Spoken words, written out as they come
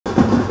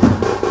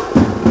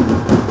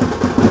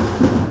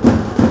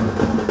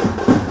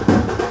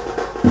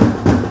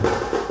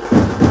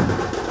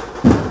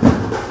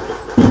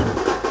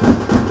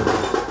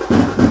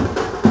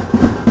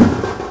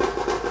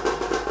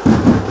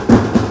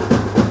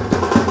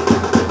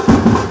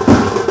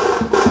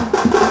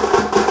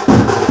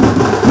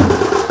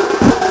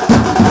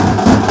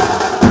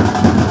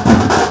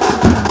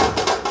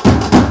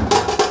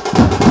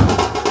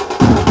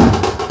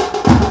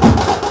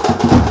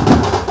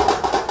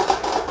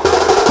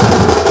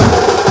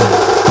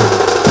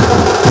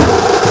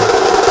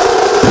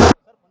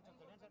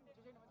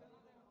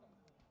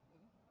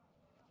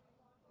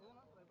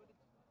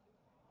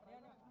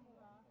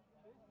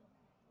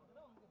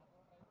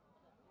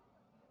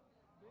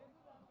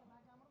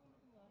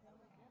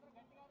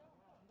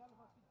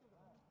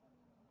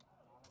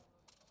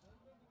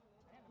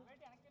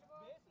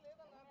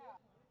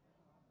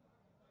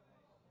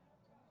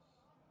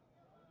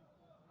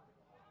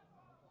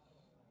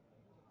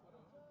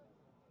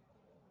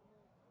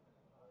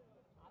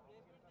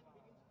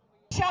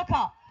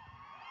దాకా.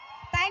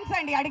 థ్యాంక్స్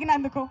అండి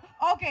అడిగినందుకు.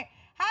 ఓకే,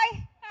 హాయ్,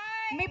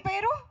 మీ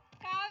పేరు?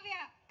 కావ్య.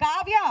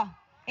 కావ్య,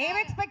 ఏం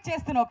ఎక్స్పెక్ట్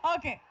చేస్తున్నావు?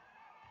 ఓకే,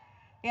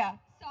 యా,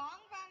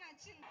 సాంగ్ బాగా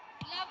నచ్చింది.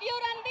 Love you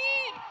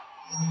Ranbir.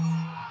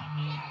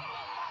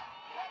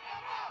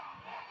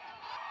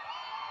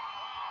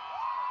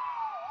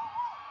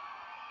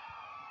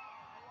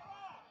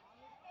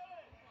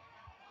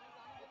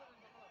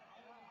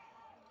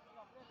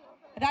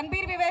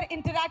 Ranbir, we were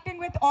interacting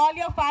with all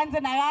your fans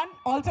and Ayan,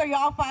 also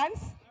your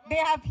fans. They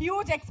have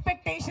huge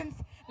expectations.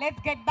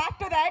 Let's get back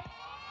to that.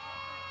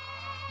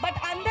 But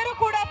andaru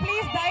kuda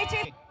please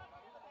daichesi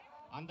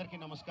andarki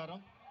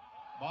namaskaram.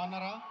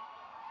 Bagunnara?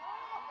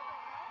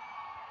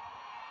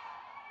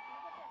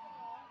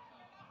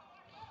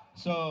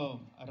 So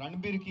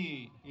రణబీర్కి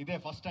ఇదే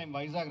first time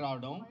Vizag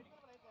రావడం.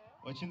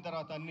 వచ్చిన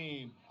తర్వాత అన్ని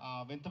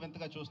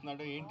వింతగా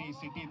చూస్తున్నాడు. ఏంటి ఈ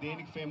city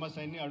దేనికి ఫేమస్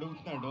అని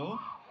అడుగుతున్నాడు.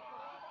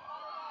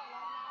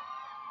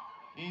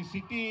 ఈ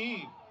సిటీ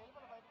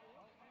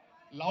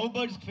లవ్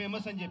బర్డ్స్కి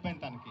ఫేమస్ అని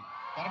చెప్పాను తనకి.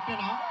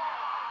 కరెక్టేనా?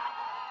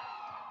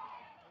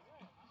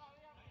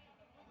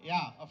 యా,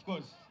 అఫ్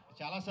కోర్స్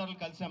చాలాసార్లు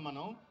కలిసాం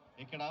మనం.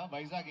 ఇక్కడ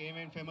వైజాగ్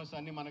ఏమేమి ఫేమస్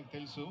అన్నీ మనకు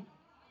తెలుసు.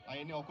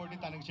 అవన్నీ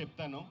ఒక్కొక్కటి తనకి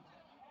చెప్తాను.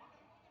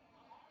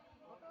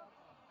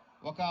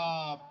 ఒక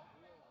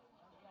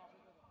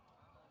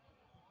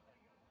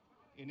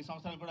ఎన్ని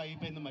సంవత్సరాలు కూడా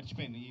అయిపోయిందో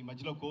మర్చిపోయింది. ఈ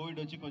మధ్యలో కోవిడ్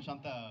వచ్చి కొంచెం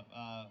అంత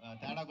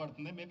తేడా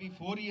కొడుతుంది. మేబీ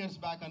 4 years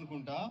బ్యాక్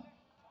అనుకుంటా,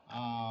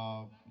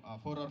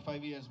 4 or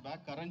 5 years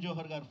back Karan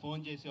Johar గారు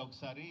ఫోన్ చేసి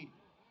ఒకసారి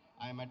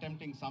I'm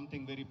attempting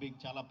something very big,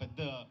 చాలా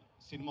పెద్ద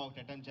సినిమా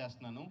ఒకటి అటెంప్ట్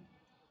చేస్తున్నాను,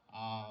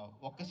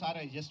 ఒక్కసారి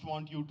I just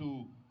want you to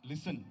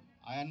listen.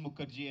 Ion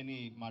Mukherjee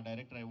అని మా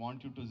director, I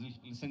want you to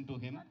listen to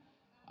him.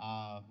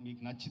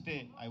 మీకు నచ్చితే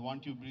I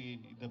want you be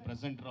the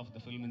presenter of the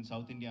film in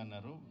south India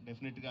అన్నారు.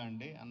 డెఫినెట్గా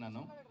అండి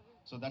అన్నాను.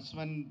 So that's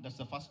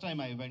the first time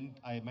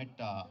I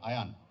met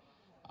ion.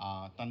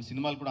 తన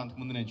సినిమాలు కూడా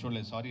అంతకుముందు నేను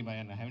చూడలేదు. Sorry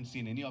ion, I haven't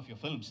seen any of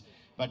your films.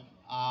 But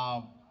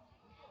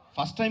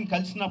first time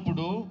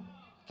కలిసినప్పుడు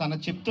తను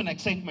చెప్తున్న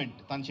ఎక్సైట్మెంట్,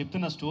 తను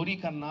చెప్తున్న స్టోరీ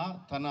కన్నా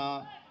తన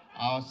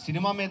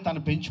సినిమా మీద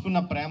తను పెంచుకున్న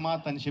ప్రేమ,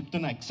 తను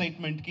చెప్తున్న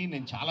ఎక్సైట్మెంట్కి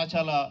నేను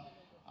చాలా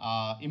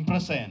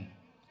ఇంప్రెస్ అయ్యాను.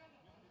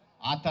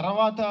 ఆ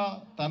తర్వాత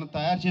తను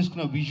తయారు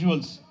చేసుకున్న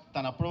విజువల్స్,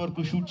 తను అప్పటి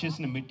వరకు షూట్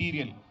చేసిన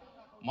మెటీరియల్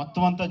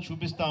మొత్తం అంతా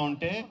చూపిస్తూ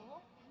ఉంటే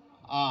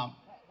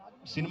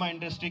సినిమా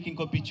ఇండస్ట్రీకి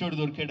ఇంకో పిచ్చోడు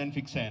దొరికాడని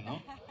ఫిక్స్ అయ్యాను.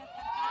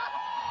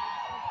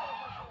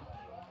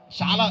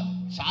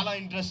 చాలా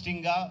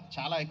ఇంట్రెస్టింగ్గా,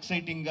 చాలా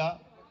ఎక్సైటింగ్గా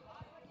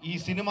ఈ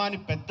సినిమాని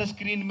పెద్ద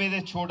స్క్రీన్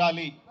మీదే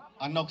చూడాలి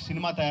అన్న ఒక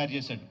సినిమా తయారు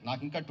చేశాడు.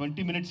 నాకు ఇంకా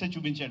 20 minutes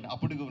చూపించాడు.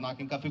 అప్పుడు నాకు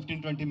ఇంకా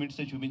 15-20 minutes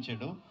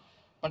చూపించాడు.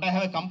 But I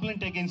have a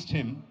complaint against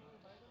him.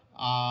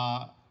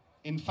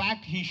 In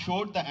fact he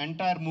showed the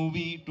entire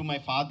movie to my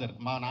father.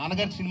 మా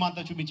నాన్నగారి సినిమా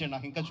అంతా చూపించాడు,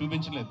 నాకు ఇంకా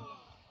చూపించలేదు.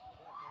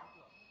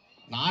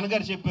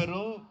 నాన్నగారు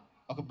చెప్పారు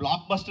ఒక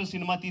బ్లాక్ బస్టర్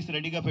సినిమా తీసి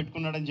రెడీగా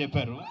పెట్టుకున్నాడని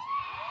చెప్పారు.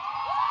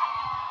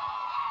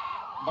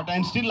 But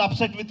I'm still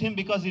upset with him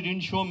because he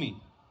didn't show me.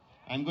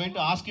 I'm going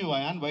to ask you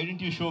ion, why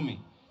didn't you show me?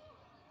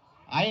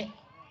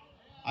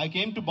 I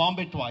came to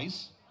Bombay twice.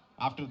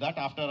 After that,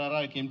 after RR,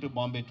 I came to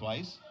Bombay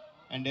twice.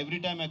 And every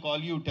time I call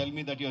you, tell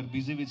me that you're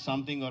busy with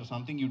something or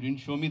something. You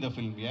didn't show me the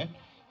film yet.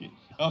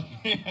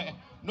 Okay.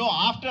 No,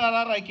 after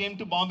RR, I came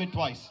to Bombay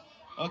twice.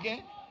 Okay.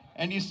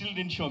 And you still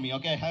didn't show me.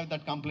 Okay. I have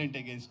that complaint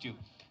against you.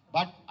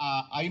 But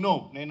I know,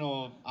 నేను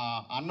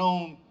అన్నం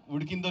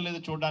ఉడికిందో లేదో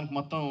చూడడానికి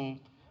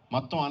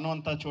మొత్తం అన్నం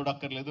అంతా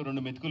చూడక్కర్లేదు,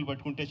 2 మెతుకులు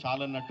పట్టుకుంటే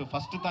చాలు అన్నట్టు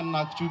ఫస్ట్ తను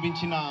నాకు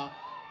చూపించిన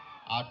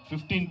ఆ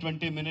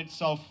 15-20 minutes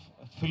ఆఫ్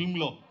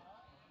ఫిల్మ్లో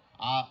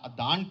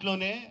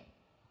దాంట్లోనే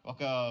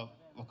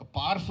ఒక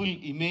పవర్ఫుల్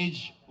ఇమేజ్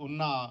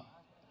ఉన్న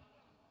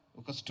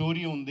ఒక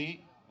స్టోరీ ఉంది,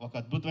 ఒక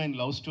అద్భుతమైన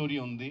లవ్ స్టోరీ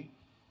ఉంది.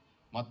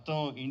 మొత్తం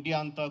ఇండియా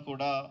అంతా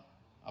కూడా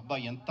అబ్బా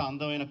ఎంత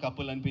అందమైన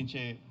కపుల్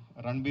అనిపించే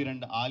రణబీర్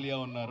అండ్ ఆలియా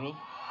ఉన్నారు.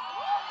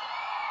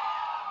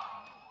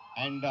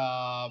 అండ్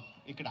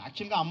ఇక్కడ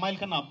యాక్చువల్గా అమ్మాయిల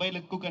కన్నా అబ్బాయిలు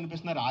ఎక్కువ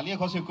కనిపిస్తున్నారు. ఆలియా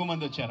కోసం ఎక్కువ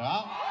మంది వచ్చారా?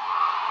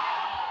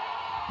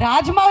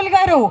 రాజమౌళి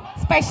గారు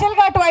స్పెషల్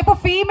గా అటువైపు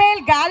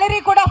ఫీమేల్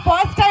గ్యాలరీ కూడా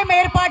ఫస్ట్ టైం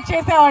ఏర్పాటు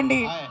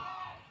చేసామండి.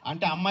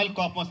 అంటే అమ్మాయిల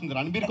కోపం వస్తుంది,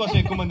 రణబీర్ కోసం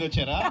ఎక్కువ మంది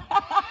వచ్చారా?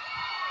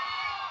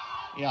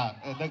 Yeah,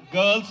 the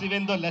girls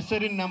even though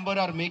lesser in number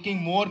are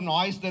making more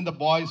noise then the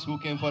boys who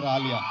came for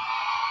Alia.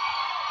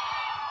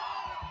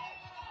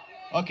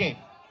 Okay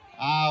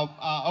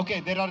okay,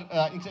 there are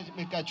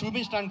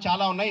చూపించడానికి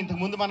చాలా ఉన్నాయి.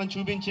 ఇంతకుముందు మనం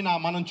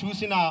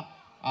చూసిన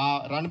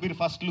రణబీర్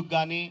ఫస్ట్ లుక్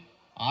కానీ,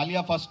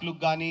 ఆలియా ఫస్ట్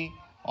లుక్ కానీ,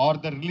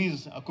 ఆర్ ద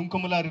రిలీజ్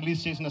కుంకుమలా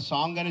రిలీజ్ చేసిన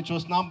సాంగ్ అని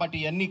చూస్తున్నాం. బట్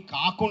ఇవన్నీ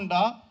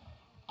కాకుండా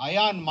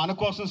అయాన్ మన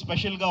కోసం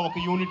స్పెషల్గా ఒక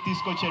యూనిట్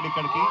తీసుకొచ్చాడు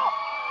ఇక్కడికి.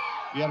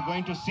 We are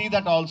going to see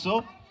that also.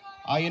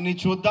 అవన్నీ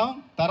చూద్దాం.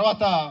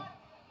 తర్వాత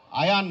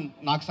అయాన్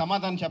నాకు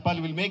సమాధానం చెప్పాలి.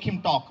 Will make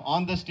him talk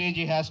on the stage.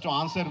 He has to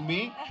answer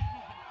me.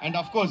 And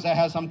of course, I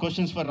have some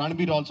questions for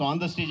Ranbir also. On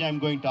the stage, I am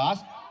going to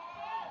ask.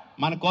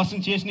 మన కోసం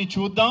చేసి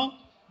చూద్దాం.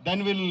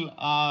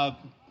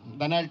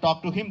 Then I'll talk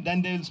to him. Then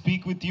they will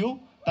speak with you.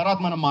 తర్వాత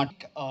మనం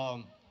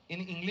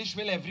in English,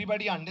 will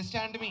everybody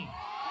understand me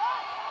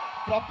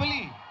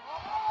properly?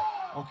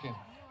 Okay.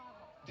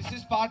 This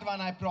is part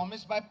one. I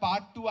promise by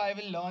part two I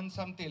will learn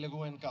some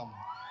Telugu and come.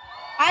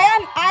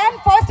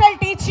 Ayan, first I'll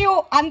teach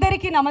you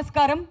Andariki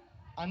Namaskaram.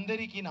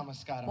 Andariki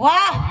namaskaram.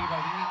 Wow.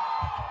 Everybody.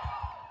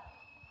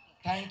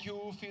 Thank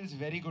you. Feels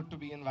very good to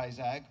be in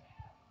Vizag.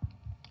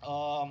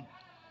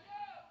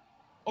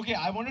 Okay,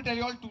 I want to tell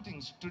you all two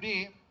things.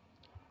 Today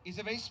is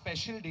a very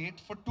special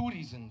date for two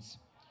reasons.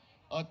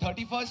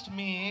 31st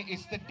May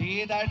is the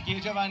day that Ye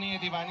Jawani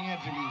Hai Diwani had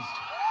released.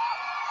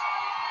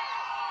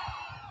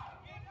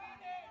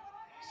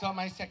 So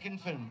my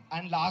second film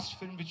and last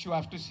film which you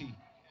have to see.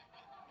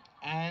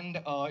 And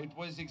it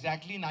was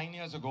exactly 9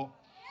 years ago.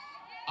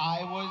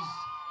 I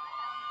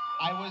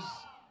was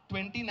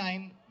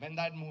 29 when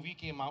that movie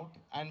came out,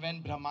 and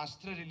when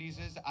Brahmastra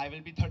releases, I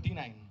will be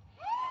 39.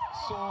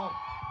 So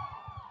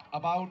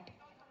about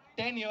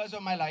 10 years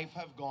of my life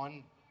have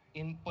gone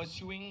in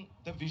pursuing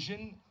the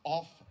vision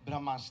of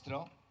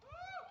Brahmastra.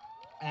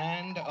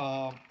 And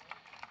I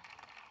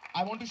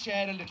want to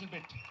share a little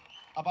bit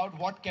about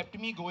what kept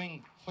me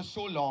going for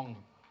so long.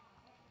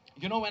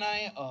 You know, when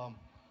I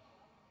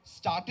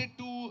started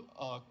to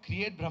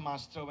create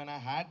Brahmastra, when I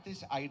had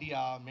this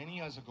idea many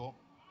years ago,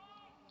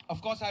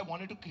 of course I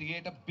wanted to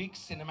create a big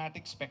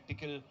cinematic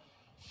spectacle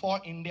for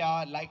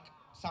India, like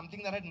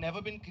something that had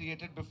never been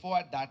created before.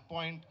 At that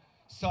point,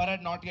 Sir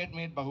had not yet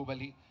made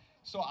Bahubali.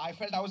 So I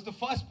felt I was the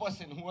first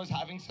person who was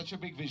having such a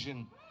big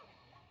vision.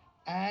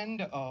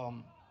 And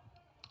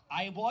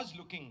I was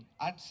looking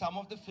at some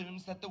of the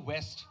films that the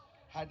West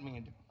had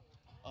made,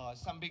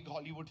 some big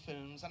Hollywood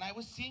films, and I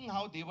was seeing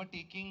how they were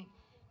taking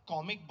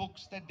comic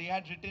books that they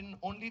had written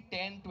only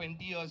 10,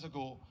 20 years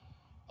ago,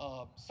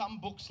 some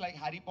books like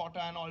Harry Potter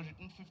and all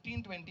written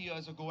 15, 20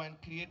 years ago,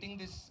 and creating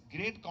this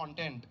great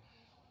content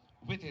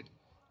with it.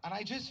 And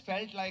I just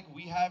felt like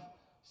we have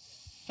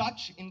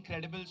such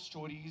incredible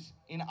stories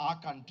in our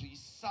country,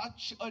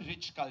 such a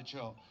rich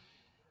culture,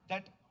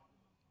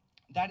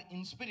 that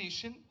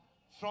inspiration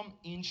from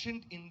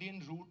ancient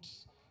Indian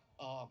roots,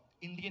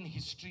 Indian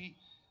history,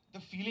 the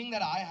feeling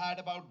that I had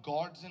about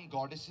gods and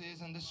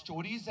goddesses and the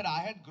stories that I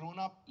had grown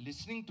up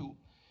listening to,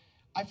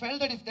 I felt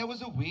that if there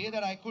was a way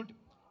that I could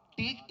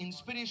take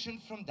inspiration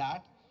from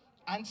that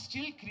and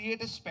still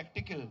create a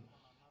spectacle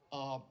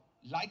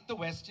like the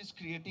West is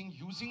creating,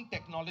 using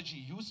technology,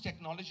 use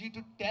technology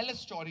to tell a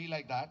story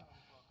like that,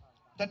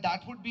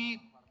 that would be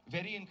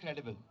very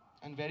incredible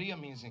and very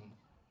amazing.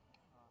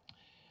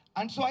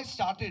 And so I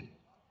started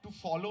to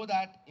follow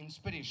that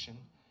inspiration.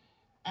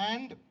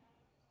 And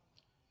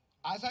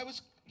as I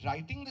was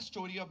writing the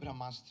story of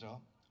Brahmastra,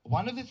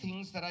 one of the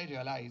things that I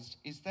realized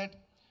is that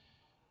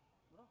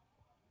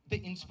the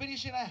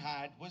inspiration I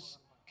had was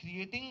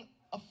creating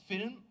a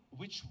film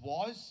which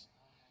was,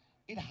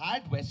 it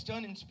had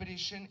Western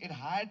inspiration, it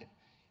had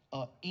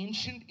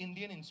ancient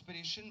Indian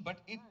inspiration, but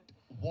it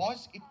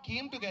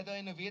came together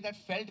in a way that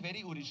felt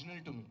very original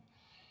to me.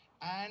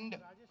 And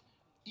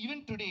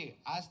even today,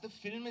 as the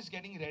film is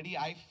getting ready,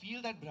 I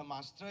feel that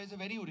Brahmastra is a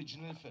very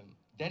original film.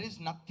 There is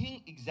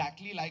nothing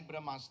exactly like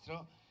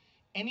Brahmastra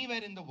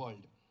anywhere in the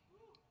world.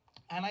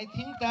 And I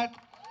think that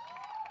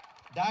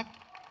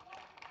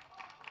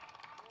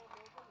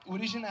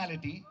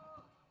originality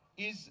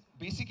is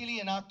basically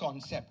in our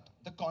concept.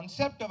 The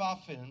concept of our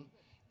film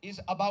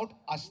is about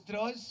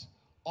astras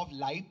of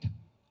light,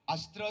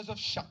 astras of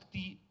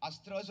Shakti,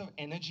 astras of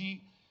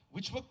energy,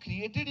 which were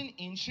created in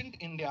ancient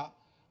India,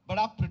 but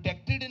are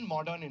protected in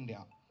modern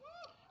India.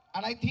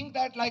 And I think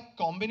that like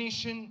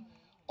combination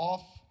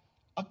of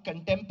a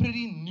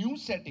contemporary new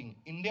setting,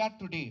 India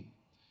today,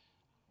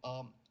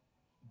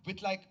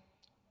 with like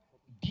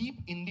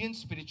deep Indian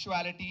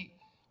spirituality,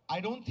 I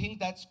don't think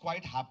that's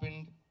quite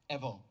happened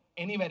ever,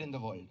 anywhere in the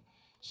world.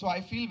 So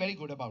I feel very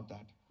good about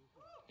that,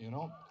 you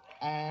know.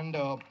 And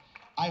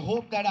I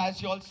hope that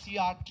as you all see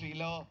our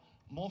trailer,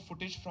 more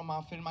footage from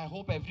our film, I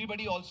hope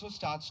everybody also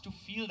starts to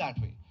feel that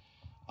way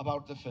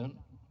about the film.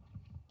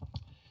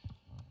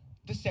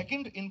 The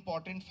second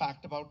important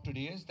fact about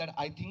today is that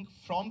I think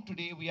from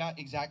today we are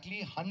exactly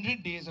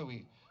 100 days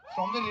away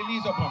from the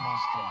release of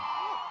Brahmastra.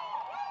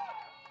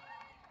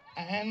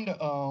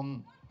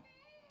 And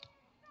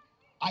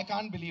I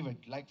can't believe it.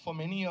 Like for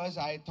many years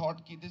I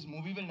thought ki this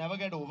movie will never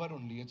get over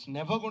only. It's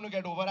never going to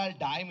get over. I'll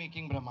die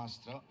making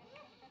Brahmastra.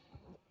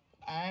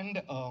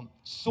 And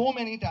so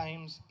many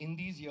times in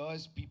these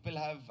years, people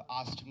have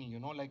asked me, you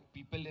know, like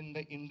people in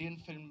the Indian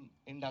film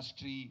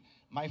industry,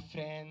 my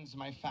friends,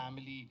 my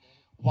family,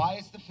 why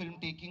is the film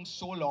taking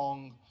so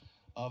long?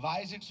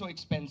 Why is it so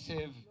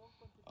expensive?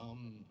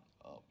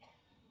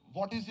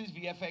 What is this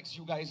VFX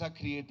you guys are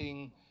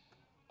creating?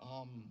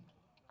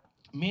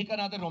 Make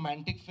another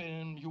romantic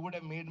film, you would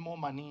have made more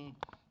money.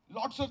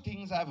 Lots of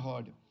things I've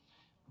heard.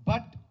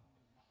 But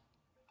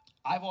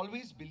I've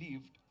always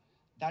believed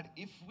that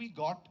if we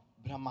got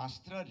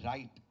Brahmastra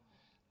right,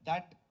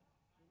 that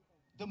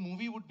the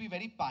movie would be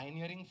very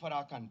pioneering for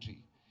our country,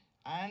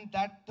 and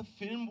that the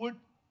film would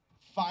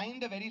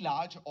find a very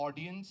large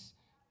audience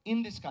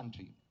in this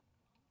country.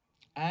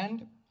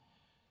 And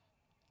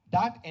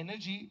that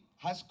energy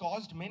has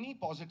caused many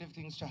positive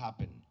things to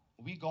happen.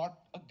 We got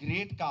a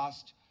great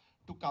cast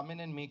to come in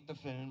and make the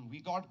film.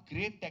 We got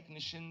great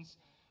technicians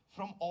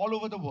from all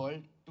over the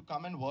world to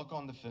come and work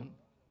on the film.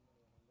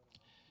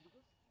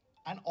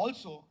 And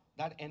also,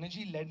 that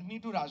energy led me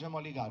to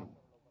Rajamouli Garu.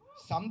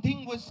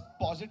 Something was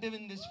positive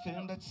in this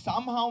film that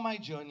somehow my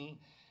journey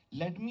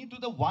led me to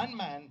the one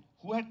man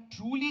who had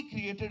truly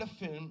created a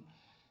film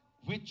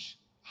which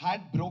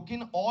had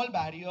broken all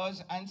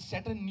barriers and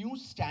set a new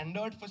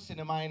standard for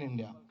cinema in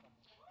India.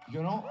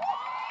 You know?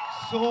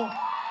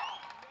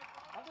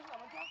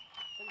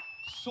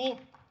 So,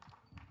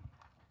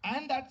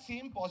 and that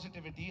same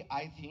positivity,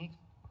 I think,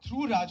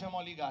 through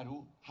Rajamouli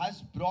Garu,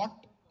 has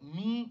brought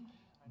me,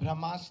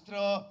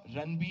 Brahmastra,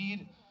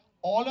 Ranbir,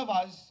 all of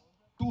us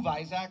to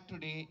Vizag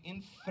today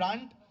in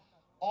front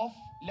of,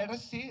 let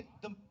us say,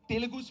 the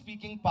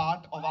Telugu-speaking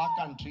part of our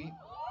country.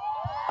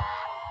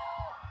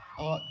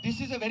 This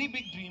is a very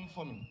big dream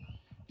for me.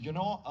 You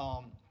know,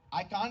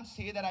 I can't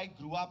say that I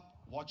grew up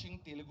watching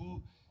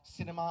Telugu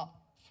cinema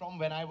from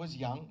when I was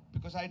young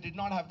because I did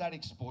not have that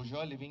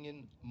exposure living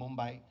in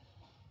Mumbai.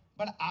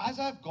 But as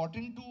I've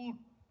gotten to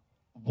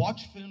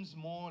watch films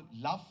more,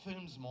 love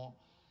films more,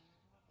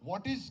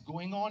 what is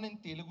going on in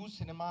Telugu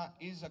cinema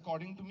is,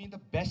 according to me, the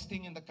best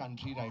thing in the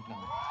country right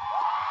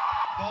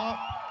now.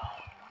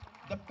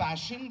 The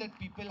passion that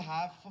people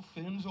have for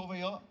films over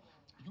here,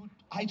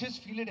 I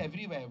just feel it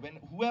everywhere. When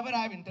whoever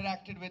I've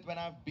interacted with, when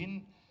I've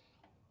been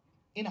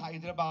in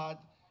Hyderabad,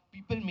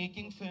 people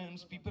making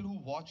films, people who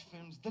watch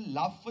films, the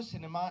love for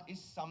cinema is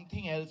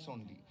something else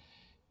only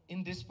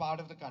in this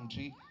part of the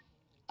country.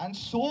 And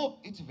so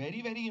it's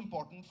very, very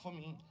important for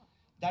me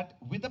that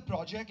with a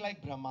project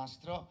like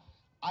Brahmastra,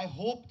 I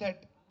hope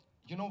that,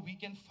 you know, we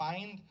can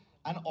find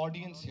an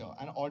audience here,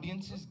 and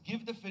audiences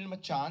give the film a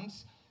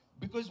chance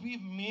because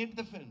we've made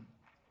the film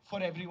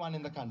for everyone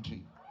in the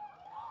country,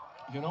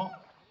 you know.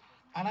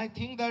 And I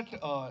think that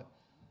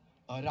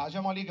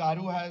Rajamouli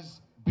Garu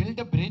has built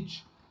a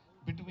bridge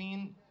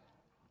between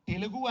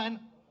Telugu and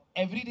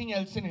everything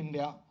else in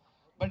India.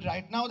 But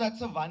right now,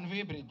 that's a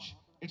one-way bridge.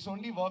 It's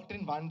only worked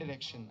in one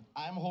direction.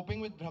 I'm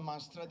hoping with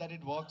Brahmastra that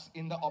it works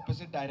in the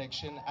opposite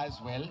direction as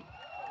well.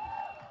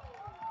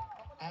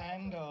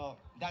 And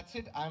that's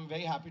it. I'm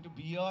very happy to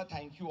be here.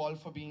 Thank you all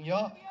for being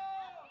here.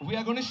 We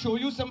are going to show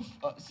you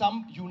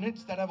some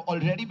units that have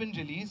already been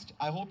released.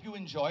 I hope you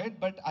enjoy it.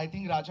 But I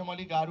think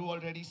Rajamouli Garu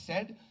already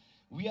said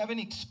we have an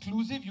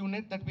exclusive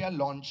unit that we are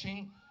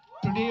launching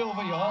today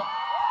over here,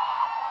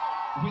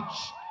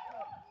 which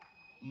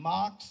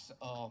marks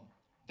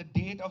the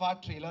date of our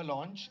trailer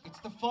launch. It's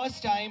the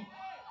first time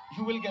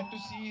you will get to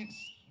see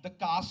the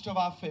cast of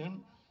our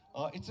film.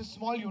 It's a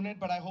small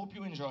unit, but I hope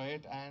you enjoy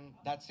it. And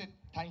that's it.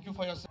 Thank you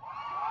for your support.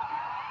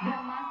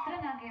 Brahmastra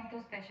నాకెంతో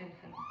special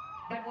film.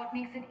 But what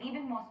makes it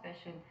even more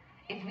special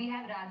is we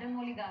have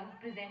Rajamouli Garu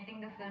presenting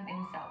the film in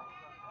South.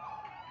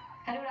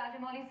 Hello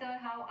Rajamouli sir,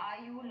 how are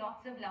you?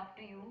 Lots of love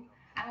to you.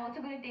 I'm also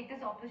going to take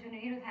this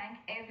opportunity to thank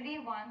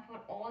everyone for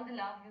all the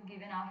love you've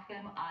given our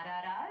film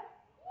RRR.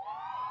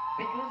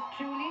 It was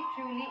truly,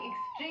 truly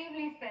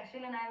extremely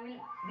special and I will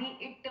be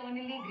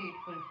eternally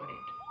grateful for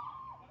it.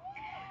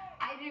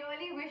 I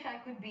really wish I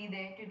could be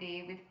there today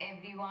with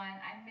everyone.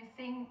 I'm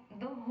missing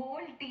the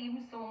whole team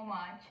so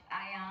much.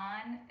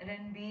 Ayan,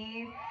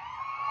 Ranbir.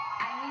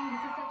 I mean,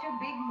 this is such a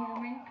big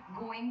moment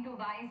going to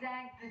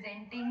Vizag,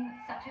 presenting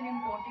such an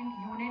important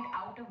unit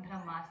out of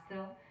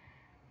Brahmastra.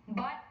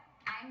 But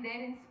I'm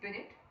there in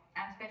spirit.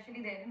 I'm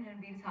especially there in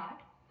Ranbir's heart.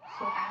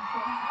 So I'm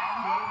sure I'm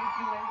there with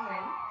you as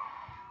well.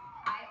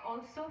 I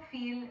also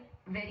feel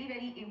very,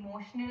 very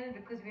emotional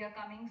because we are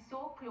coming so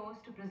close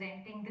to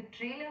presenting the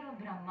trailer of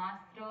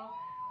Brahmastra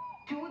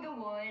to the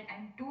world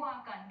and to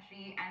our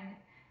country, and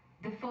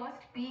the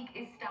first peak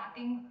is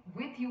starting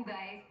with you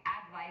guys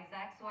at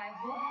Vizag. So I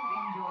hope you've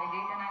enjoyed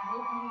it and I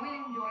hope you will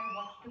enjoy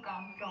what's to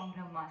come from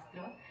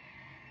Brahmastra.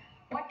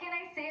 What can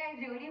I say? I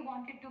really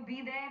wanted to be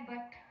there,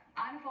 but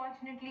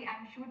unfortunately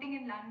I'm shooting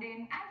in London,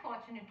 and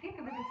fortunately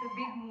because it's a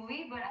big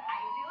movie, but I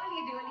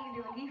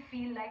really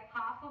feel like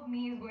half of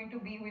me is going to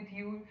be with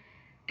you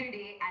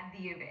today at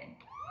the event.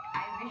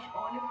 I wish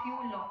all of you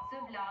lots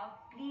of love.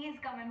 Please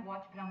come and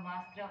watch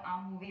Brahmastra,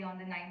 our movie, on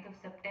the 9th of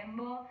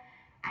September.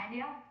 And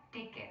yeah,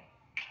 take care.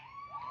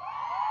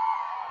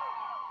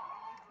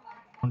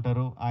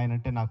 ఉంటారు ఆయన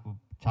అంటే నాకు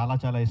చాలా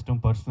చాలా ఇష్టం,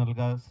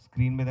 పర్సనల్గా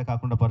screen మీద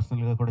కాకుండా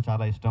పర్సనల్గా కూడా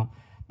చాలా ఇష్టం.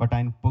 బట్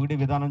ఆయన పొగిడే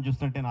విధానం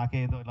చూస్తుంటే నాకే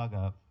ఏదో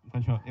ఇలాగా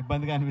కొంచెం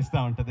ఇబ్బందిగా అనిపిస్తూ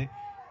ఉంటుంది.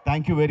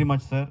 Thank you very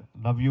much sir,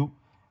 love you.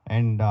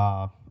 And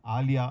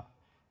Alia,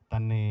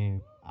 తన్ని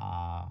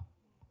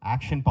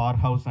యాక్షన్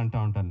పవర్ హౌస్ అంటూ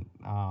ఉంటాను.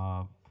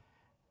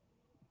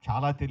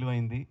 చాలా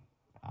తెలివైంది.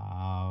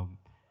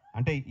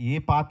 అంటే ఏ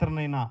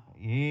పాత్రనైనా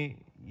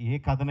ఏ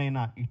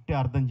కథనైనా ఇట్టే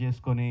అర్థం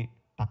చేసుకొని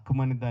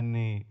తక్కువని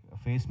దాన్ని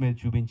ఫేస్ మీద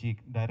చూపించి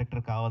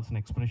డైరెక్టర్ కావాల్సిన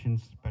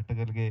expressions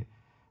పెట్టగలిగే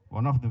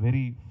one of the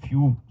very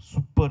few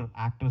super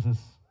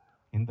actresses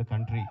in the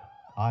country.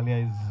 Alia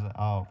is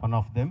one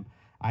of them,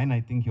 and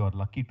I think you are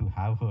lucky to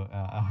have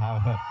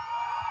her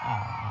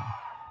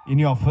in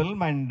your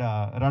film, and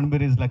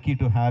Ranbir is lucky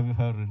to have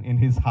her in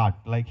his heart,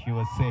 like he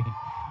was saying.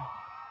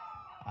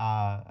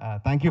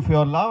 Thank you for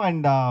your love,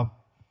 and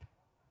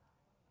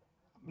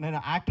నేను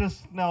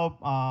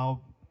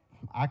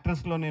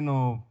యాక్ట్రెస్లో నేను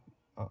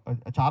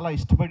చాలా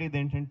ఇష్టపడేది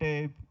ఏంటంటే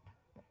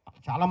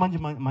చాలా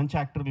మంచి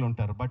యాక్టర్లు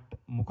ఉంటారు, but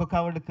ముఖ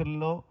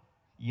కవళికల్లో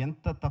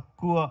ఎంత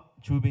తక్కువ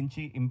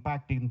చూపించి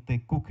ఇంపాక్ట్ ఇంత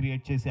ఎక్కువ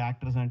క్రియేట్ చేసే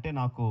యాక్టర్స్ అంటే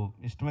నాకు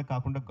ఇష్టమే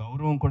కాకుండా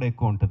గౌరవం కూడా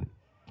ఎక్కువ ఉంటుంది.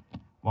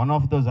 వన్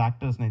ఆఫ్ దోస్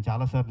యాక్టర్స్ నేను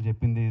చాలాసార్లు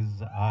చెప్పింది ఈజ్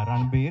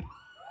రణబీర్.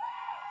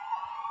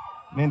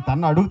 నేను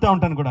తను అడుగుతూ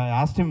ఉంటాను కూడా,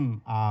 యాస్టిమ్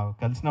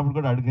కలిసినప్పుడు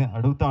కూడా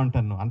అడుగుతూ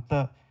ఉంటాను, అంత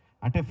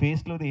అంటే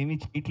ఫేస్లో ఏమీ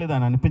చేయట్లేదా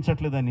అని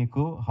అనిపించట్లేదా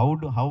నీకు?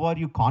 How are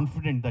you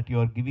confident that you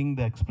are giving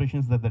the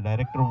expressions that the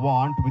director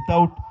want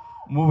without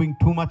moving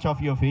too much of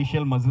your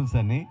facial muscles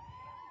అని.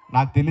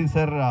 నాకు తెలియదు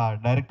సార్,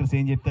 డైరెక్టర్స్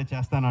ఏం చెప్తే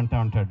చేస్తానంటా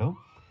ఉంటాడు.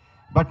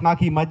 బట్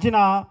నాకు ఈ మధ్యన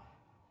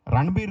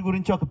రణబీర్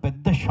గురించి ఒక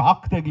పెద్ద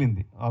షాక్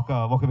తగిలింది,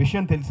 ఒక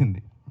విషయం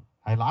తెలిసింది.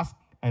 I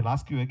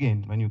last you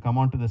again when you come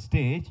on to the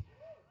stage.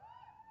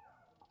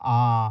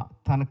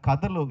 తన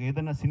కథలో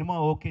ఏదైనా సినిమా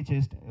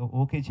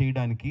ఓకే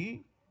చేయడానికి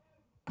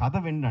కథ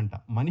విండంట,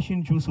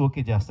 మనిషిని చూసి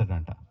ఓకే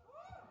చేస్తాడంట.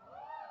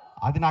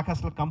 అది నాకు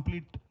అసలు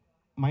కంప్లీట్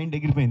మైండ్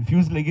ఎగిరిపోయింది,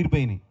 ఫ్యూజ్లు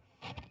ఎగిరిపోయినాయి.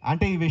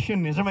 అంటే ఈ విషయం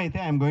నిజమైతే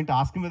I'm going to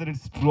ask whether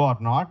it's true or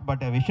not,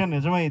 but ఆ విషయం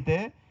నిజమైతే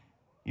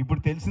ఇప్పుడు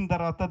తెలిసిన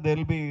తర్వాత there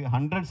will be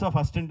hundreds of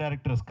assistant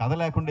directors కథ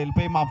లేకుండా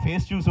వెళ్ళిపోయి మా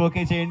ఫేస్ చూసి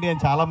ఓకే చేయండి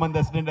అని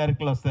చాలామంది అసిస్టెంట్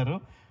డైరెక్టర్లు వస్తారు.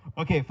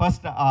 ఓకే,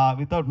 ఫస్ట్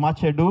వితౌట్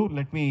మచ్ అడు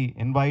let me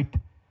invite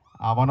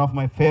one of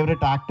my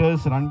favorite actors,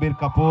 Ranbir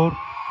Kapoor,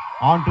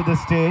 onto the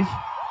stage.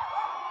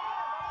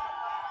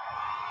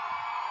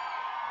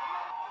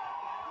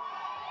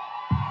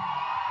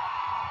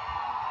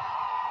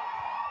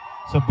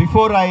 So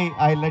before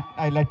I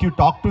let you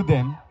talk to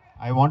them,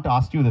 I want to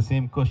ask you the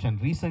same question.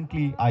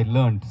 Recently I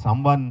learned,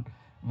 someone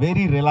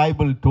very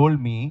reliable told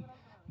me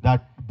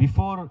that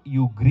before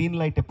you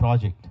greenlight a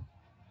project,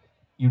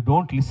 you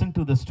don't listen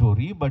to the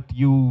story, but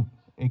you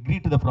agree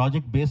to the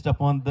project based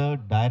upon the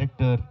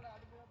director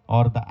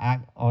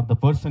or the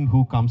person who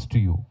comes to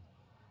you.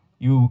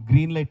 You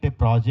greenlight a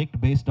project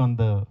based on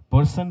the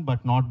person but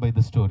not by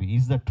the story.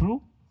 Is that true?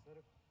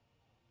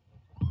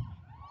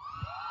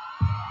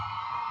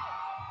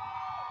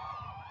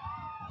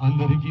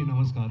 Andariki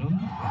namaskaram.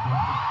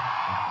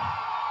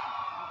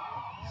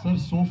 Sir,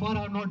 so far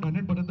I have not done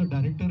it, but if the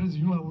director is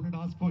you, I wouldn't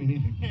ask for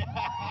anything.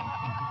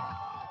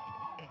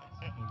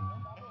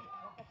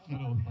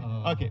 Hello.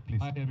 Okay,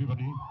 please. Hi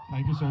everybody.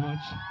 Thank you so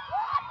much.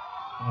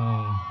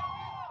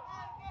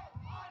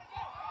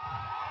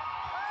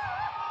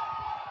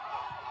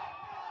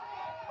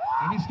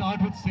 Let me start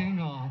with saying,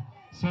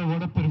 sir,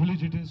 what a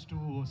privilege it is to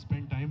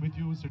spend time with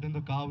you, sit in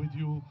the car with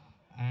you,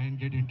 and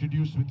get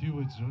introduced with you.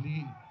 It's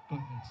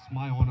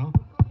my honor.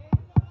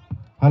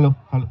 Hello.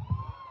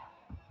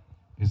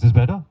 Is this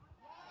better?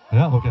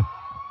 Yeah, okay.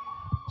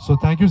 So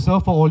thank you, sir,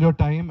 for all your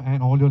time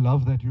and all your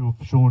love that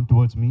you've shown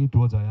towards me,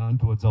 towards Ayan,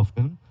 towards our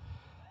film.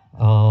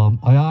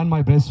 Ayan,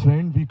 my best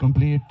friend, we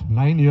complete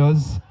 9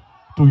 years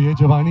to Ye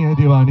Jawani Hai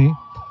Diwani.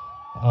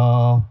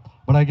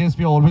 But I guess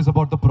we are always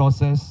about the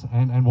process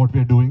and what we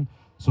are doing.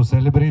 So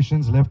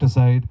celebrations left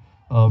aside,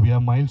 we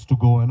have miles to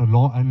go and a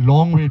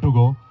long way to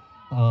go.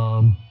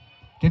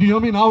 Can you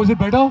hear me now? Is it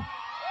better?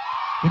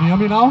 Can you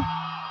hear me now?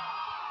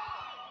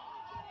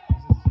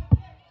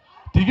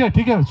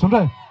 ठीक है, सुन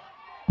रहे?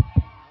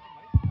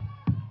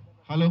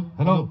 Hello.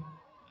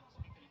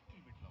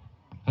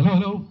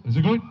 Is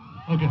it good?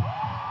 Okay.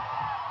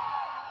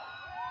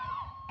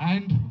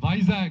 And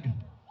Vizag.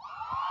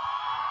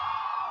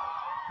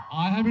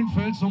 I haven't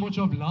felt so much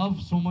of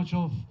love, so much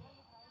of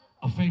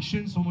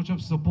affection, so much of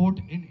support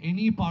in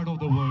any part of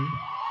the world,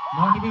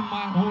 not even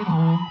my own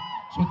home.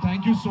 So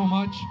thank you so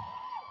much.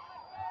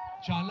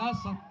 Chala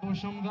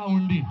santoshamga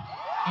undi.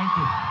 Thank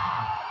you.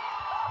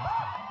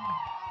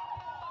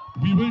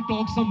 We will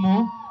talk some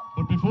more,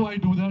 but before I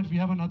do that, we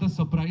have another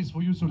surprise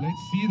for you. So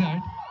let's see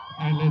that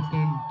and let's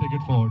then take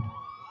it forward.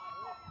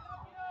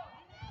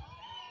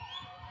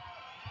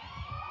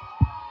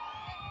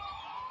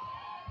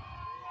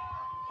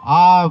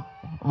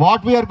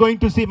 What we are going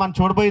to see, man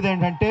chodboyide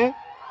entante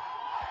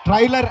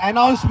trailer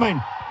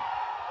announcement.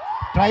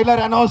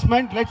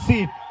 Let's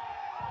see it.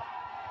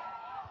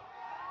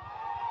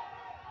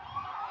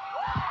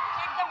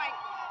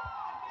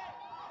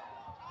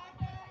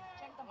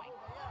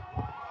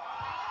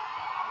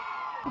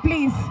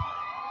 Please.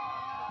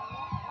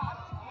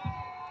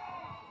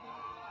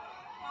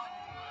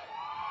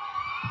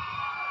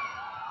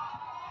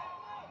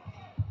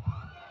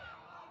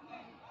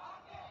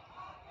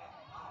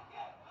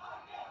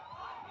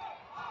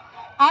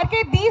 RK,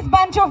 these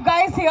bunch of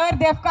guys here,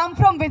 they've come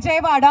from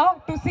Vijayawada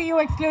to see you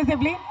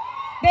exclusively.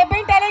 They've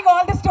been telling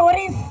all the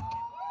stories.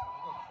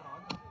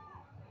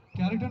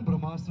 Character in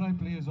Brahmastra I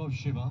play is of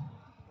Shiva.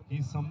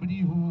 He's somebody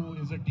who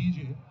is a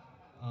DJ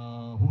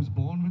who's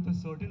born with a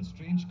certain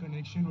strange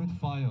connection with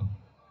fire.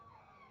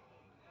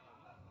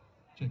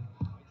 Check.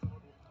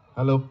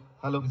 Hello.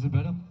 Is it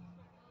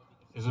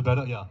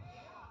better? Yeah.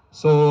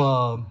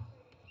 So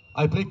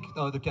I play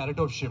the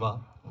character of Shiva,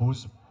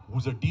 who's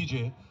a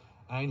DJ,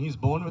 and he's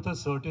born with a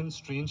certain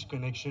strange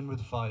connection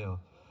with fire.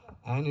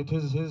 And it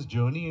is his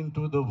journey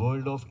into the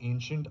world of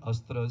ancient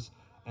astras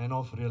and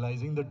of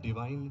realizing the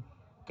divine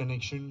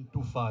connection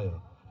to fire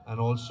and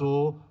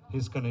also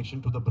his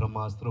connection to the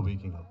Brahmastra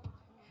waking up.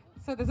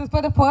 So this is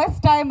for the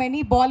first time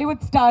any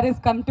Bollywood star has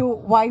come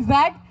to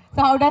Vizag.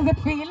 So how does it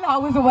feel? How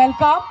was the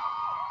welcome?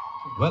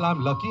 Well,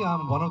 I'm lucky.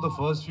 I'm one of the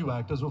first few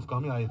actors who've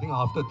come here. I think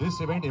after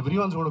this event,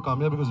 everyone's going to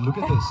come here because look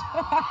at this.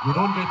 You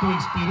don't get to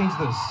experience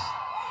this.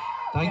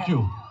 Thank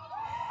you.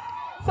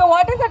 So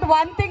what is that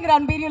one thing,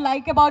 Ranbir, you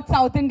like about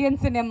South Indian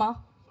cinema?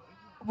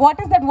 What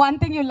is that one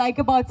thing you like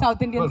about South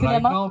Indian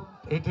cinema? Right now,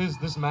 it is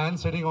this man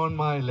sitting on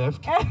my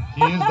left.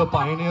 He is the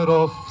pioneer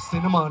of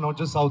cinema, not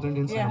just South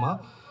Indian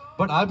cinema.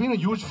 But I've been a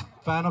huge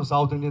fan of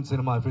South Indian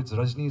cinema. If it's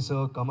Rajni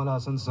sir, Kamal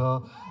Haasan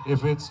sir,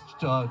 if it's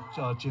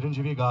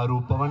Chiranjeevi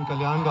Garu, Pawan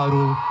Kalyan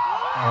Garu,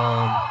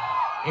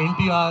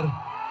 NTR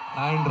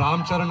and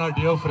Ram Charan are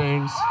dear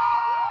friends.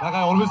 Like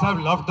I always have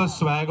loved the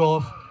swag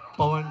of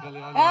Pawan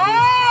Kalyan Garu.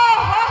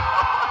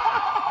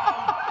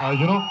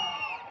 You know,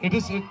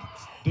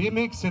 they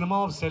make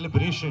cinema of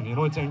celebration. You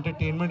know, it's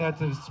entertainment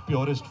at its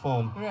purest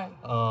form. Right.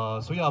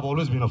 So yeah, I've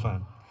always been a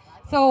fan.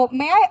 So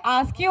may I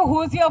ask you,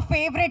 who's your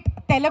favorite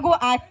Telugu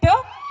actor?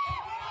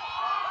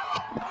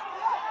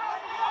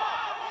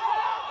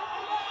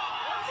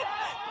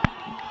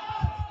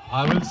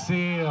 I will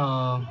say,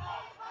 I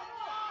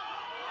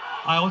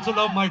also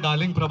love my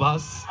darling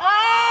Prabhas.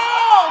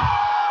 Oh!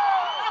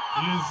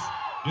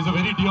 He's a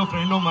very dear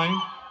friend of mine.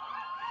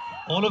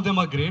 All of them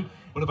are great,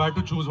 but if I had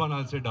to choose one,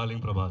 I'll say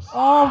darling Prabhas.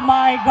 Oh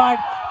my God.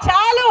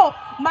 Chalu!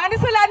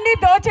 Manasulandi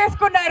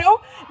docheskunnaru.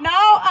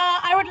 Now,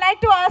 I would like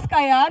to ask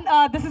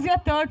Ayan, this is your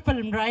third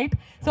film, right?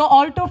 So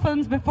all 2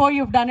 films before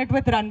you've done it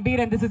with Ranbir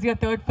and this is your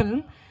third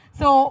film.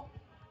 So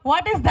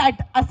what is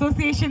that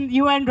association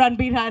you and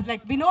Ranbir has?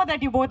 Like, we know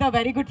that you both are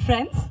very good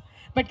friends,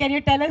 but can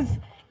you tell us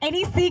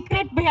any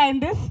secret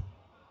behind this?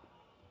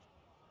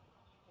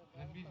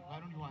 Ranbir, why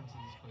don't you answer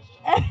this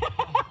question?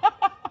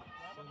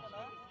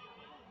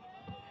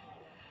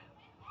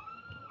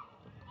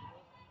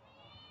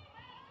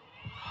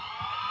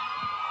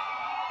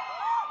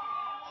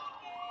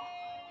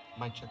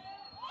 Mic check.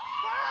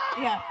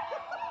 Yeah.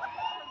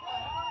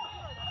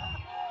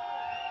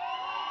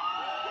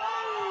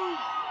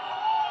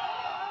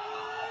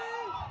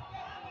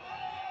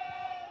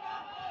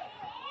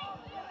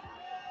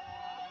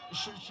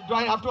 Do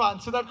I have to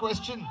answer that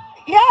question?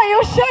 Yeah,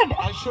 you should.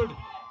 I should.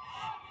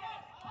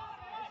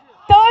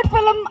 Third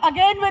film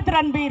again with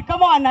Ranbir.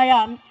 Come on,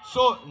 Ayan.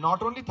 So,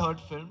 not only third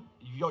film,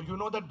 you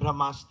know that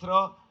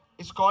Brahmastra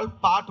is called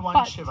Part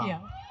 1 Shiva. Yeah.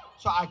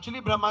 So actually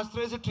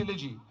Brahmastra is a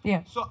trilogy.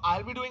 Yeah. So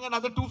I'll be doing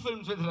another 2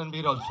 films with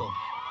Ranbir also.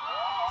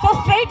 So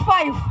straight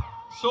 5.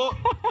 So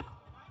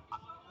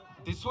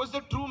this was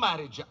the true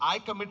marriage. I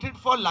committed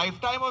for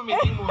lifetime of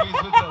making movies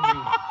with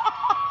Ranbir.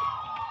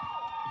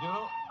 You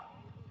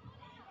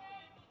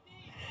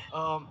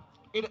know,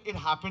 it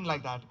happened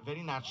like that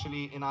very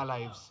naturally in our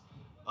lives.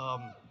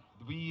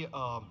 We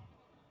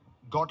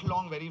got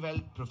along very well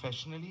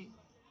professionally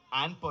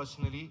and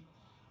personally,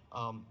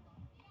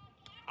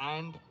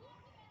 and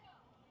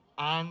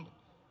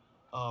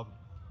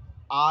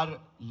our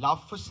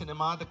love for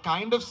cinema, the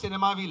kind of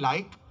cinema we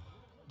like,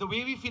 the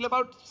way we feel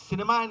about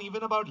cinema and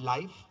even about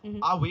life,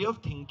 our way of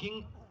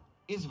thinking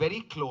is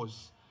very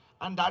close.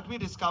 And that we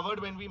discovered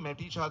when we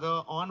met each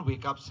other on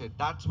Wake Up Set.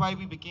 That's why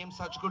we became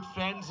such good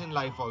friends in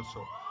life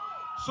also.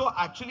 So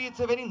actually it's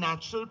a very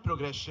natural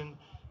progression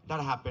that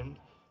happened.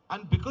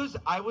 And because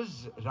I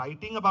was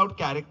writing about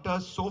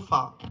characters so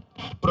far,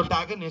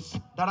 protagonists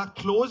that are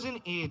close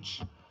in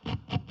age,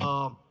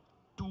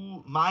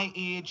 to my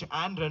age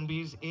and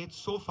Ranbir's age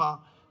so far,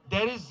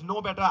 there is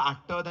no better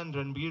actor than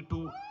Ranbir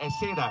to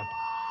essay that,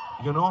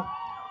 you know.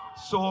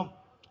 So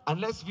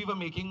unless we were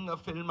making a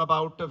film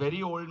about a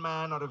very old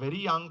man or a very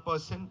young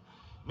person,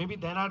 maybe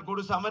then I'd go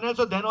to someone else,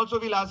 or then also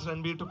we'll ask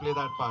Ranbir to play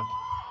that part.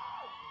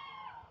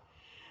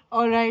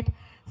 All right.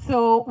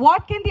 So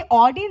what can the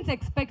audience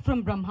expect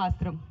from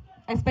Brahmastra,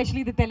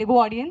 especially the Telugu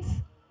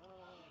audience?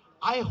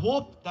 I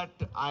hope that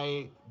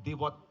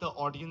what the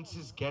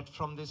audiences get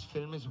from this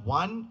film is,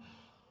 one,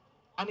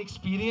 an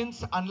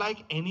experience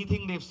unlike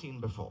anything they've seen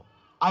before.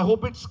 I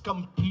hope it's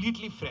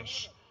completely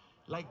fresh.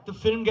 Like the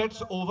film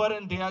gets over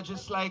and they are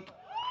just like,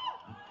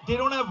 they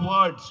don't have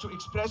words to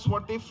express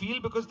what they feel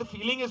because the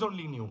feeling is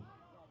only new.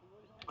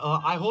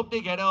 I hope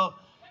they get a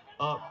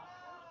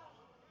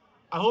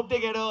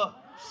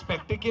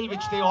spectacle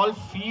which they all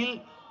feel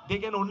they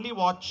can only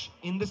watch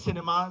in the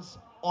cinemas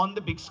on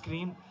the big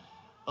screen,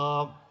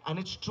 and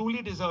it's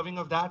truly deserving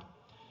of that.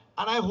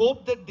 And I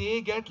hope that they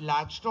get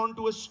latched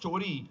onto a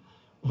story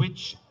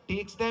which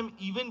takes them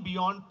even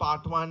beyond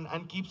part 1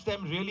 and keeps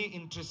them really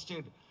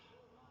interested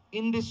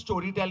in this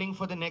storytelling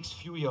for the next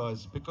few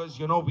years, because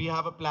you know we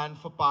have a plan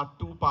for part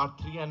 2, part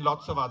 3 and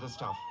lots of other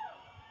stuff.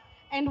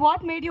 And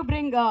what made you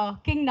bring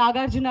King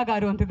Nagarjuna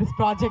Garu onto this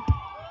project?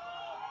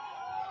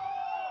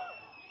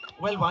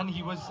 Well, one,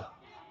 he was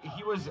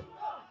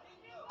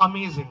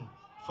amazing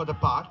for the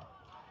part,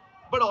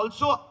 but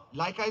also,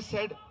 like I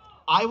said,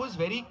 I was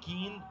very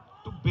keen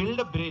to build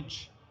a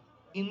bridge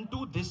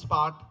into this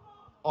part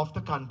of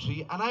the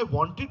country, and I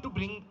wanted to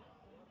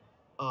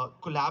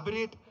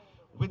collaborate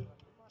with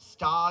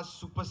stars,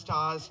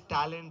 superstars,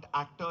 talent,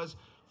 actors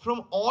from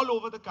all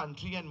over the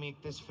country and make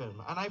this film.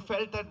 And I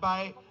felt that by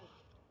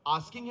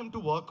asking him to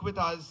work with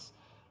us,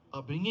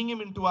 bringing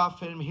him into our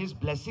film, his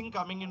blessing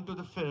coming into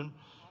the film,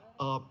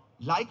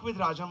 like with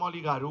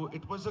Rajamouli garu,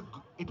 it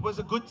was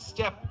a good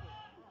step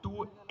to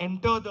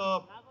enter the,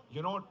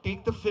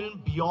 take the film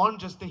beyond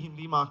just the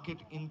Hindi market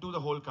into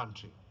the whole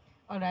country.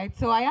 All right.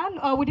 So Ayan,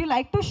 would you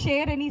like to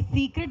share any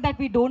secret that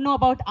we don't know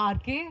about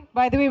RK?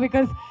 By the way,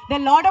 because there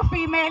are a lot of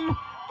female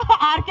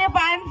RK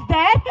fans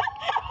there.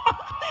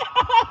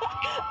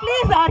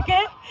 Please, RK.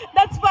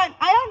 That's fun.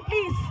 Ayan,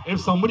 please. If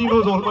somebody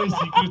knows all my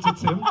secrets,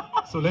 it's him.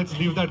 So let's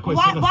leave that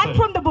question One aside.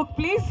 from the book,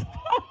 please.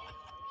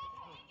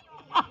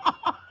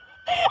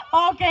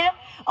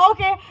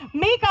 Okay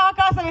మీకు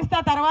అవకాశం ఇస్తా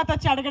తర్వాత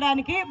వచ్చి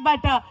అడగడానికి.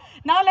 But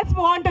now let's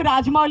move on to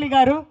Rajamouli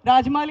గారు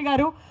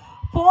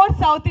 4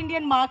 south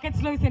Indian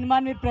మార్కెట్స్లో ఈ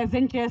సినిమాని మీరు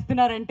ప్రెజెంట్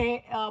చేస్తున్నారంటే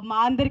మా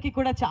అందరికీ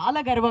కూడా చాలా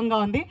గర్వంగా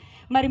ఉంది.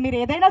 మరి మీరు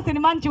ఏదైనా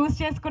సినిమాని చూస్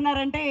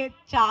చేసుకున్నారంటే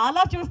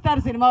చాలా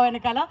చూస్తారు సినిమా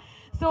వెనకాల.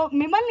 సో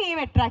మిమ్మల్ని ఏం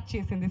అట్రాక్ట్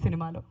చేసింది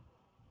సినిమాలో?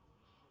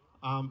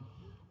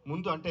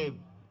 ముందు అంటే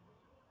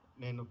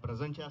నేను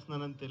ప్రజెంట్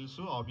చేస్తున్నానని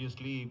తెలుసు,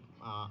 ఆబ్వియస్లీ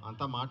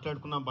అంతా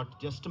మాట్లాడుకున్నాం. బట్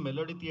జస్ట్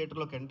మెలోడీ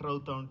థియేటర్లోకి ఎంటర్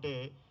అవుతూ ఉంటే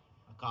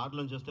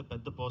కార్లో చూస్తే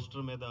పెద్ద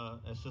పోస్టర్ మీద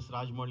ఎస్ఎస్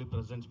రాజమౌళి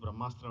ప్రెజెంట్స్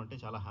బ్రహ్మాస్త్రం అంటే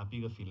చాలా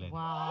హ్యాపీగా ఫీల్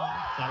అయ్యింది.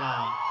 చాలా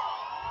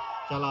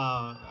చాలా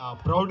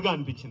ప్రౌడ్గా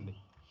అనిపించింది.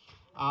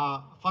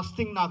 ఫస్ట్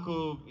థింగ్, నాకు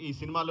ఈ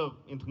సినిమాలో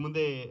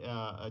ఇంతకుముందే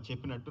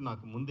చెప్పినట్టు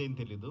నాకు ముందేం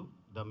తెలీదు.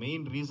 ద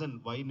మెయిన్ రీజన్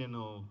వై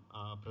నేను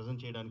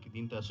ప్రజెంట్ చేయడానికి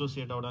దీంతో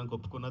అసోసియేట్ అవ్వడానికి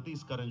ఒప్పుకున్నది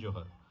is Karan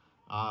Johar.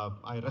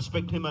 I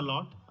respect him a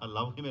lot, I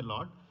love him a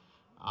lot.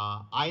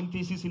 ఆయన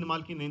తీసే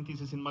సినిమాలకి నేను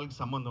తీసే సినిమాలకి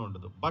సంబంధం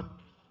ఉండదు. But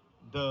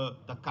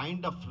the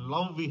kind of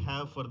love we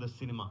have for the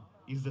cinema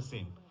is the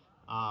same.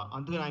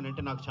 అందుకని ఆయన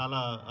అంటే నాకు చాలా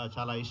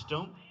చాలా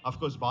ఇష్టం.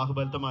 అఫ్కోర్స్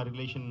బాహుబలితో మా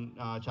రిలేషన్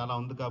చాలా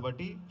ఉంది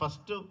కాబట్టి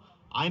ఫస్ట్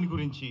ఆయన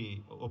గురించి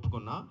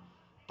ఒప్పుకున్నా.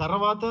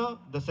 తర్వాత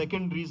the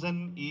second reason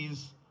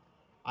is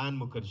ion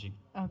Mukherjee.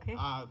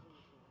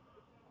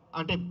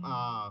 అంటే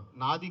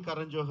నాది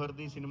కరణ్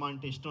జోహర్ది సినిమా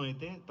అంటే ఇష్టం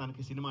అయితే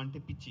తనకి సినిమా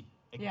అంటే పిచ్చి.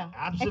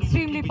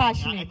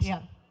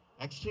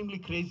 Extremely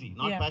crazy,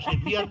 not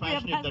passionate. We are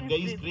passionate. That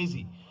guy is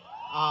crazy.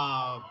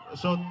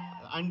 So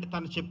and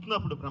తను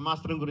చెప్తున్నప్పుడు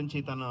బ్రహ్మాస్త్రం గురించి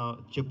తను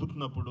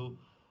చెబుతున్నప్పుడు,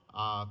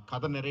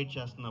 కథ నెరేట్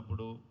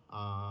చేస్తున్నప్పుడు,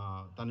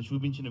 తను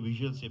చూపించిన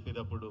విజువల్స్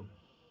చెప్పేటప్పుడు,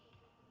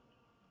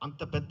 అంత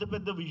పెద్ద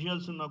పెద్ద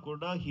విజువల్స్ ఉన్నా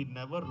కూడా he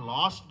never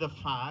lost the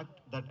fact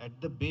that at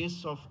the base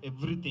of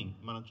everything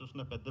మనం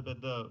చూసిన పెద్ద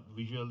పెద్ద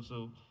విజువల్స్,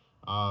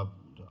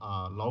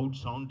 లౌడ్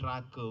సౌండ్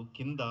ట్రాక్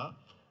కింద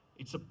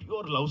it's a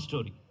pure love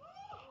story.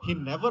 He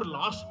never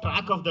lost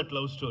track of that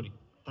love story.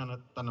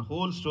 తన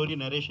హోల్ స్టోరీ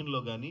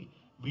నరేషన్లో కానీ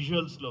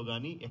విజువల్స్లో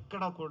కానీ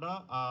ఎక్కడా కూడా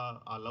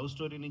ఆ లవ్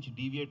స్టోరీ నుంచి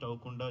డీవియేట్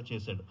అవ్వకుండా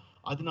చేశాడు.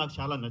 అది నాకు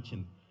చాలా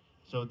నచ్చింది.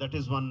 So that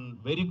is one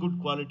very good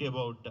quality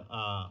about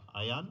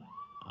ion.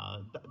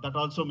 That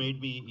also made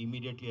me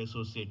immediately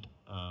associate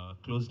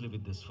closely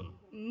with this film.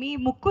 మీ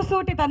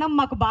ముక్కుసూటితనం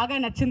మాకు బాగా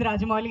నచ్చింది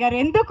రాజమౌళి గారు.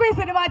 ఎందుకు ఈ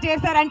సినిమా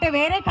చేశారంటే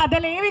వేరే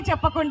కథలు ఏవి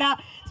చెప్పకుండా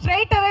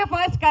స్ట్రైట్ అవే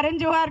ఫస్ట్ కరణ్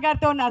జోహార్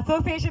గారితో ఉన్న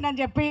అసోసియేషన్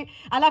అని చెప్పి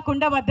అలా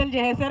కుండబద్దలు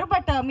చేశారు.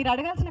 బట్ మీరు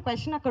అడగాల్సిన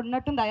క్వశ్చన్ అక్కడ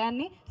ఉన్నట్టుంది.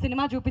 అయాన్ని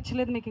సినిమా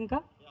చూపించలేదు మీకు ఇంకా?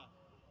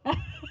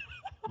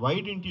 Why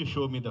didn't you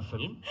show me the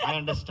film? I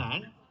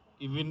understand,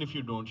 even if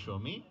you don't show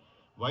me.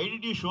 Why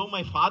did you show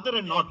my father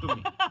and not to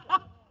me?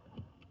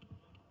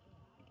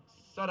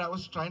 Sir, I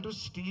was trying to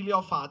steal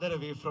your father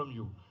away from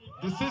you.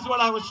 This is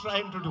what I was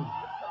trying to do.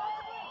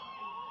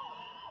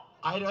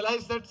 I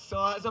realized that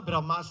sir has a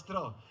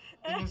Brahmastra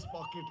in his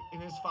pocket, in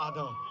his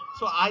father.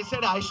 So I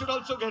said I should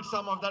also get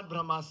some of that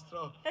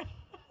Brahmastra.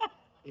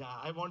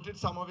 Yeah, I wanted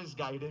some of his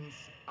guidance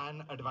and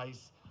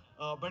advice.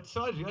 But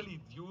sir, really,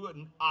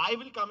 I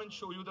will come and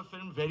show you the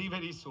film very,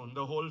 very soon,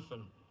 the whole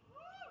film.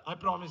 I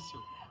promise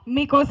you.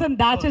 మీకోసం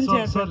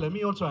దాచుంచారు. Sir, let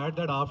me also add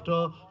that after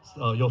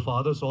your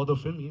father saw the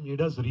film, he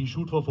made us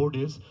reshoot for 4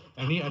 days,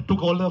 and he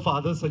took all the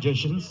father's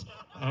suggestions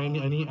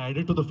and he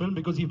added to the film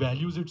because he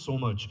values it so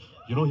much.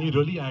 You know, he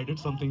really added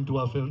something to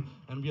our film,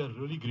 and we are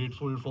really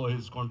grateful for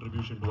his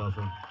contribution to our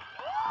film.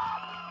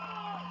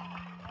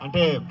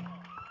 అంటే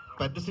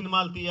పెద్ద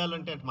సినిమాలు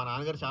తీయాలంటే మా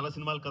నాన్నగారు చాలా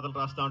సినిమాలు కథలు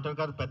రాస్తూ ఉంటారు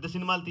కానీ పెద్ద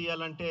సినిమాలు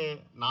తీయాలంటే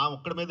నా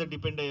ఒక్కడి మీద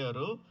డిపెండ్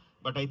అయ్యారు.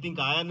 But I think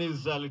ion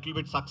is little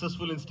bit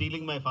successful in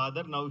stealing my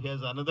father. Now he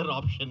has another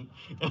option.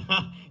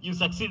 You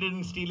succeeded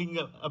in stealing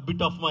a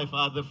bit of my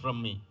father from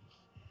me.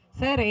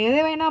 Sir,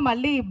 ఏదేమైనా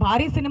మళ్ళీ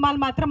భారీ సినిమాలు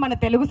మాత్రం మన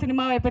తెలుగు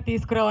సినిమా వైపే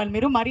తీసుకురావాలి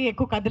మీరు. మరీ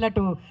ఎక్కువ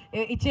కథలటు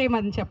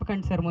ఇచ్చేయమని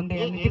చెప్పకండి సార్ ముందే.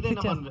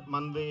 ఏదైనా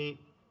మనది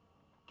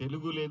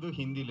తెలుగు లేదు,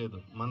 హిందీ లేదు,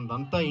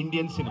 మనదంతా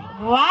Indian cinema.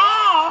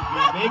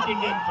 Make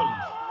Indian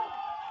films.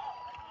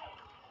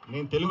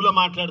 నేను తెలుగులో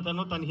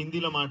మాట్లాడతాను, తను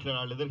హిందీలో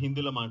మాట్లాడాలి, ఇద్దరు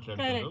హిందీలో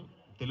మాట్లాడతారు.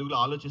 తెలుగులో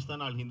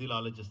ఆలోచిస్తాను, వాళ్ళు హిందీలో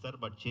ఆలోచిస్తారు.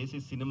 బట్ చేసే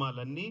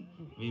సినిమాలన్నీ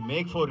we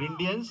make for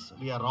Indians.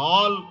 We are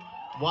all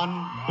one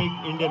big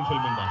Indian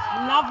film industry.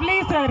 Lovely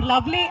sir,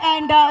 lovely.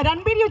 And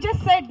Ranbir, you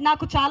just said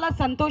నాకు చాలా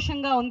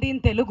సంతోషంగా ఉంది in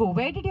Telugu.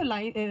 Where did you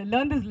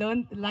learn these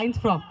lines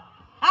from?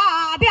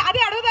 అదే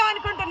అడుగుదాం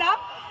అనుకుంటున్నా.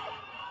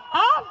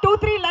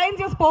 2-3 lines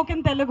you spoke in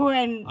Telugu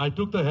and... I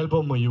took the help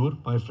of Mayur,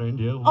 my friend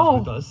here, who's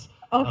with us.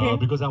 Okay.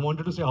 Because I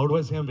wanted to say, how do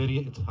I say I'm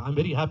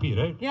very happy,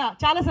 right? Yeah,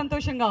 చాలా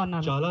సంతోషంగా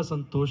ఉన్నాను. Chala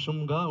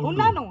santoshanga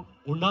ఉన్నాను.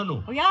 Unnanu.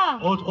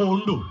 Yeah. Oh,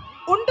 undu.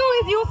 Undu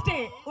is you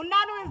stay.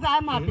 Unnanu is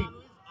I'm happy.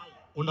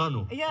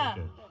 Unnanu. Yeah.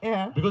 Okay.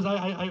 Yeah. Because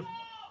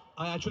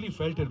I actually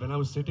felt it when I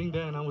was sitting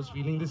there and I was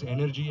feeling this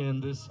energy and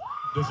this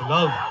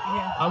love.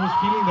 Yeah. I was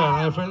feeling that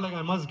and I felt like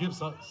I must give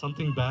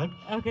something back.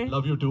 Okay.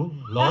 Love you too,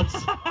 lots.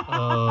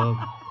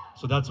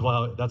 So that's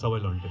how I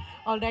learned it.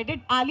 All right. Did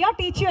Alia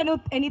teach you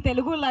any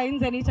Telugu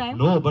lines anytime?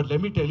 No, but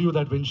let me tell you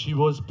that when she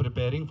was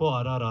preparing for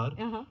RRR,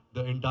 Uh-huh.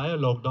 the entire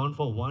lockdown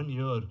for 1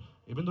 year,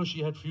 even though she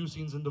had few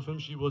scenes in the film,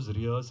 she was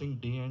rehearsing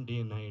day and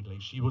night.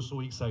 Like she was so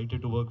excited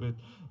to work with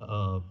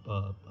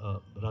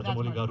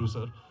Rajamouli Garu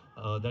sir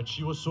that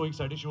she was so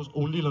excited. She was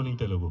only learning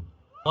Telugu.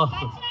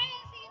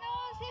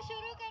 से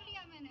शुरू कर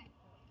लिया मैंने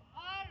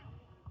और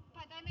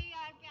पता नहीं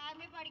यार प्यार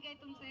में पड़ गई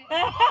तुमसे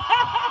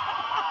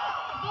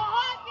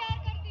बहुत प्यार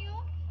करती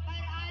हूँ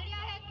पर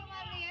आलिया है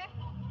तुम्हारे लिए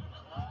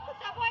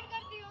सपोर्ट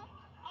करती हूँ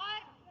और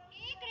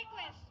एक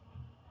रिक्वेस्ट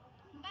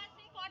बस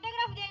एक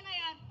ऑटोग्राफ देना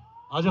यार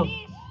आ जाओ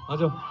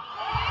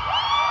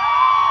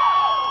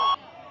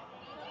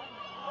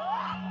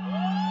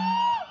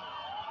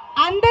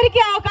అందరికీ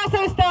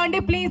అవకాశం ఇస్తామండి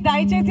ప్లీజ్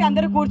దయచేసి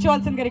అందరూ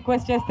కూర్చోవాల్సిందిగా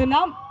రిక్వెస్ట్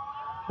చేస్తున్నాం.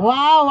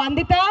 వావ్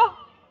వందిత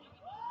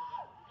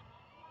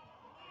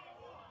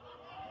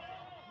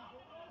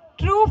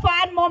ట్రూ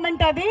ఫ్యాన్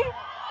మూమెంట్ అది.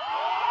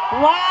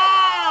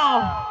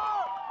 వావ్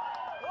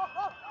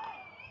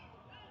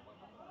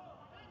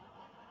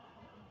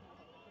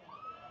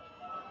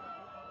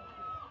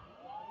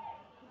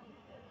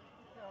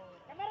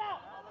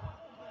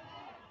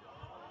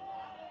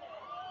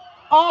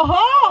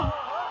ఓహో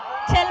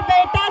చల్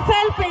బేటా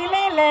సెల్ఫీ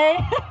లే.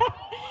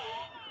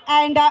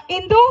 అండ్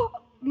ఇందు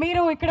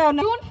మీరు ఇక్కడ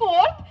ఉన్న June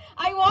 4th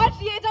I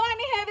watched Ye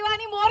Jawani Hai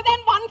Diwani more than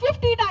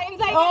 150 times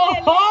I can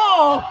tell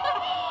you.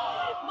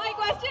 My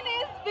question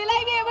is, will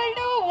I be able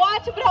to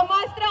watch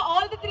Brahmastra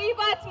all the 3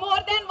 parts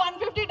more than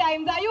 150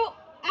 times? Are you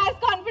as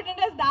confident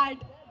as that?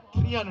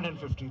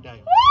 350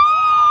 times.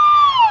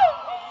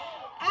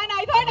 And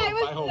I thought I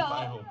was I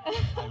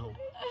hope.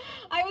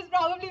 I was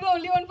probably the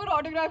only one for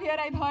autograph here.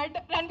 I thought,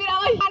 Ranbir,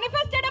 I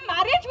manifested a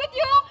marriage with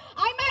you.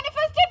 I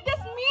manifested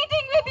this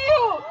meeting with you.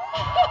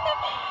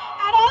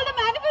 And all the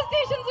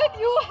manifestations with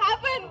you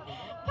happen.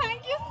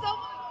 Thank you so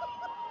much.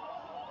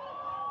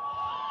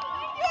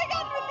 Thank you. I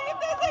can't believe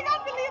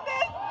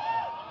this.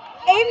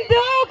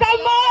 Indu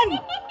come on.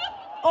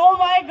 Oh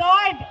my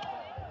God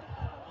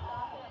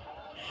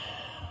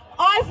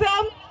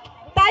awesome.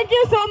 Thank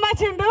you so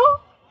much ఇందు.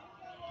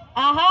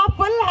 ఆహా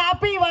full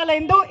happy ఇవాళ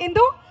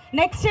ఇందు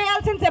next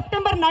చేయాల్సిన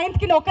September 9th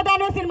కి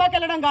ఒక్కదానే సినిమాకి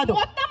వెళ్ళడం కాదు,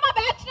 మొత్తం మా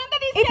batch నంతా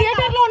ఈ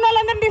థియేటర్ లో ఉన్న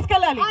వాళ్ళందరినీ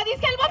తీసుకెళ్ళాలి.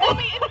 తీసుకెళ్ళిపోతాం.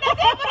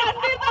 ఇంతసేపు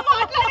రణబీర్తో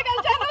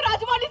మాట్లాడగలిచాను.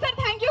 Rajamouli sir,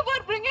 thank you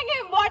for bringing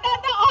him. What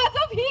are the odds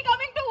of he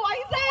coming to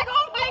Vizag?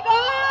 Oh my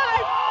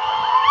God!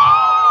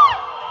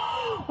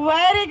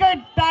 Very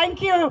good,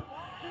 thank you.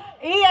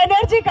 ఈ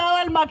ఎనర్జీ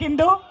కావాలి మాకు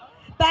ఇందు.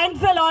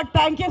 Thanks a lot,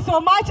 thank you so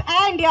much.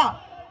 And yeah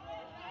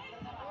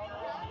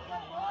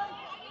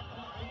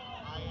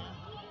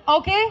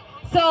okay,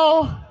 so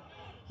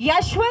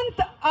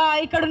Yashwant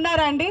ఇక్కడ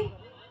ఉన్నారా అండి?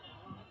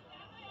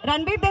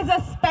 Ranbir, there's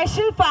a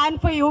special fan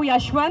for you,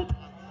 Yashwant,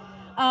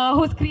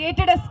 who's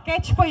created a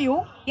sketch for you.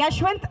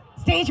 Yashwant,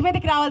 stage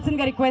మీదకి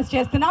రావాల్సిందిగా request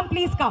చేస్తున్నాం.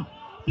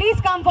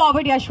 Please come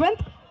forward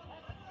Yashwant.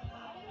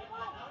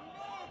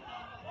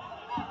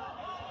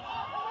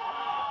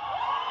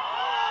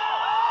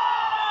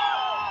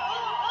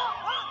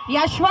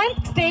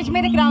 Yashwant stage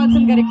మీదకి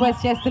రావాల్సిందిగా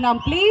request చేస్తున్నాం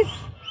please.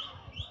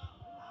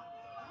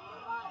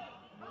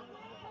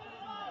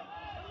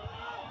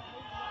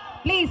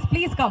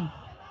 Please come.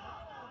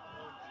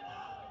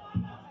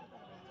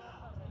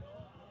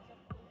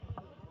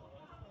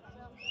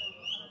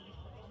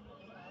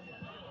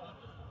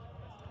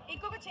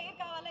 ఇంకొక చైర్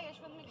కావాలా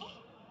యశ్వంత్ మీకు?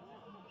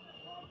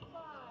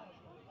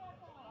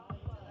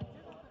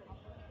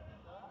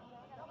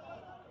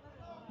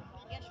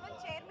 యశ్వంత్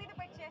చైర్ మీద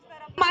పెట్టి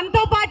చేస్తారా?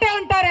 మనతో పాటే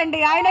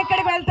ఉంటారండి, ఆయన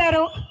ఎక్కడికి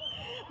వెళ్తారు?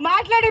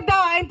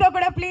 మాట్లాడిద్దాం ఆయనతో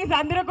కూడా. ప్లీజ్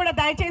అందరూ కూడా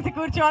దయచేసి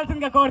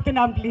కూర్చోవాల్సిందిగా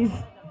కోరుతున్నాం ప్లీజ్.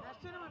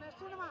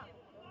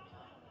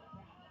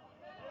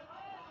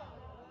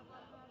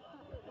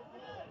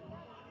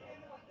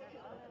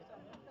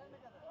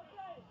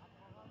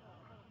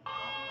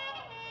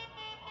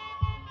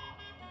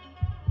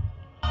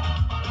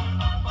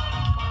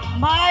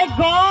 మై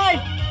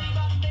గాడ్,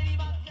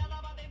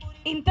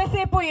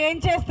 ఇంతసేపు ఏం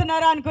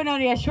చేస్తున్నారో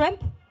అనుకున్నారు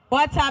యశ్వంత్?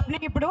 వాట్స్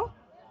హ్యాపెనింగ్ ఇప్పుడు?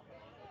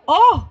 ఓ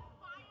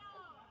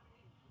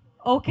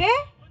ఓకే,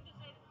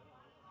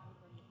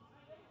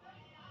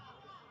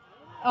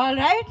 ఆల్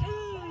రైట్.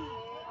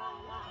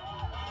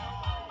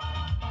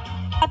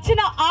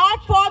 వచ్చిన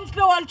ఆర్ట్ ఫార్మ్స్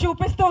లో వాళ్ళు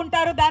చూపిస్తూ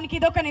ఉంటారు, దానికి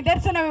ఇదొక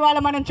నిదర్శనం ఇవాళ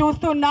మనం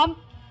చూస్తున్నాం.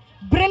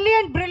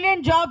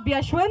 Brilliant job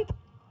Yashwant.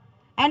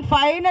 And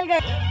final గా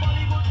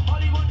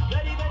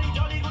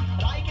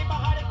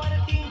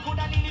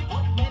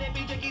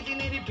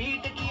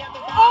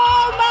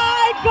oh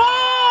my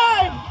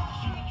god,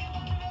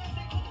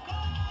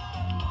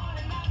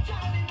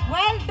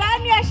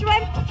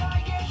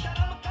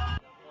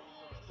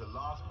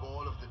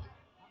 ball of the day.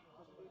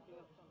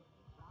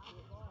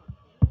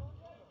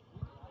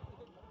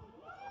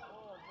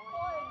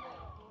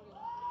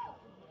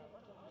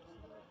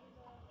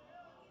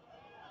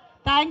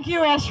 Thank you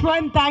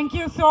Yashwant, thank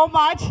you so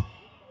much.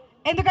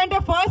 ఎందుకంటే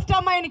ఫస్ట్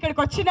అమ్మాయిని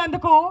ఇక్కడికి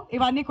వచ్చినందుకు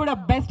ఇవన్నీ కూడా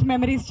బెస్ట్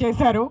మెమరీస్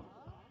చేశారు.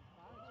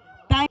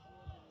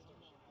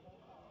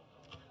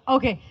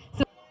 ఓకే,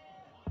 సో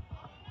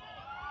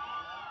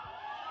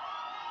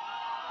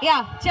యా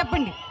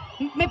చెప్పండి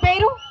మీ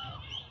పేరు?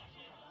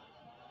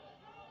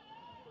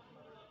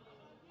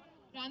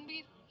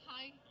 Ranbir,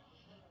 hi.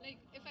 Like,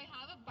 if I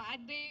have a bad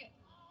day,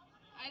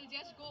 I'll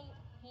just go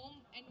home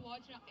and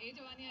watch Ye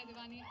Jawani Hai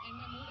Diwani and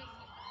my mood is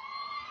set.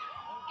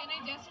 Can I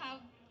just have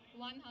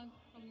one hug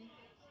from you?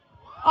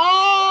 Oh!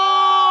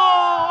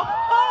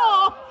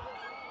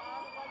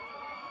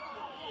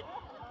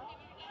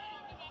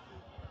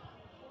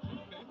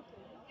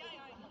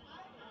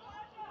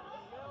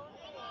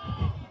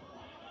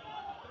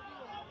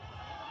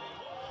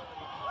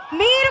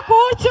 మీరు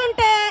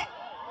కూర్చుంటే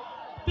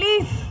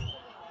please,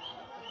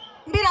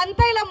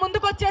 మీరంతా ఇలా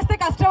ముందుకు వచ్చేస్తే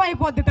కష్టం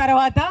అయిపోద్ది,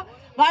 తర్వాత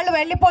వాళ్ళు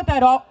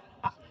వెళ్ళిపోతారు.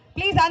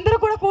 ప్లీజ్ అందరూ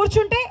కూడా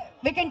కూర్చుంటే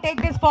we can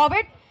take this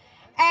forward.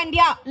 And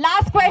yeah,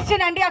 last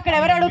question అండి, అక్కడ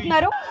ఎవరు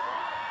అడుగుతున్నారు?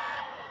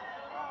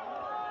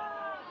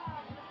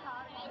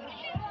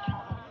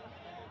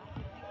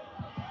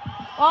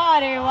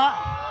 అరే వా,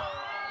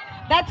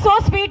 that's so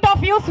sweet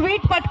of you.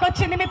 Sweet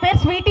పట్టుకొచ్చింది. మీ పేరు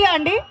స్వీటీ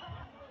అండి?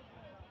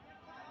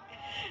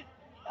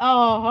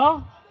 ఓహో,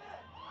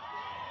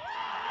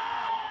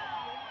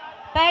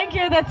 thank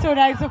you, that's so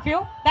nice of you.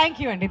 Thank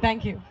you అండి,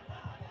 thank you.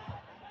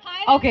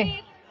 Hi, Okay.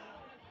 Ranbir.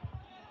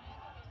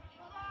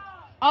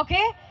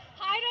 Okay,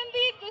 Hi,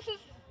 Ranbir. This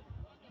is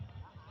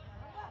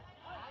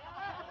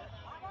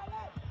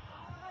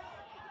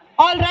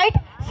all right.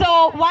 So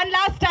one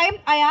last time,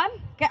 Ayan,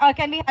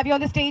 can we have you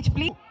on the stage,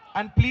 please?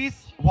 And please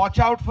watch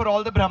out for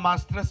all the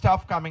Brahmastra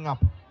stuff coming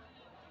up.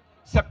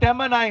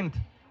 September 9th.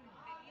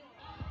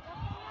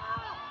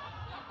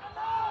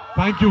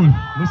 Thank you.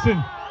 Listen.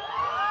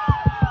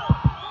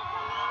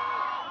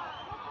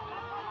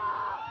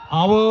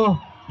 Our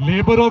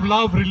Labor of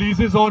Love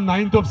releases on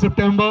 9th of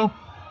September.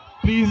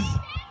 Please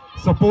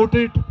support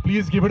it.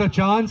 Please give it a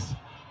chance.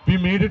 We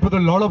made it with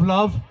a lot of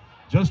love,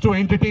 just to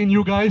entertain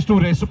you guys, to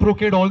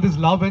reciprocate all this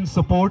love and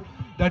support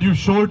that you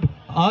showed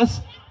us.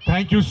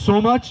 Thank you so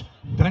much.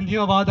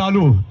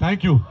 Dhanyavadalu.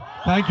 Thank you.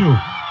 Thank you.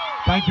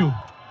 Thank you.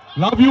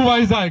 Love you,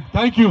 Vizag.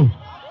 Thank you.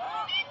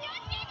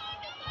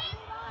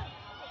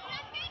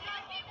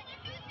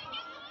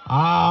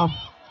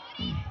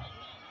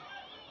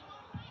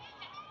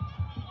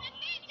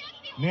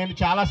 నేను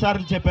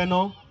చాలాసార్లు చెప్పాను,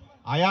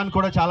 ion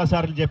కూడా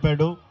చాలాసార్లు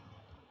చెప్పాడు,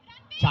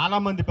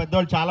 చాలామంది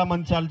పెద్దవాళ్ళు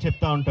చాలామంది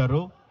చెప్తూ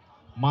ఉంటారు,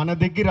 మన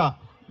దగ్గర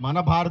మన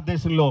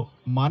భారతదేశంలో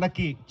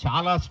మనకి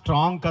చాలా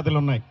స్ట్రాంగ్ కథలు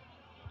ఉన్నాయి.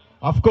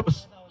 అఫ్కోర్స్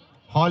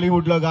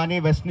హాలీవుడ్లో కానీ,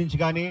 వెస్ట్ నుంచి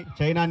కానీ,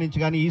 చైనా నుంచి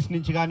కానీ, ఈస్ట్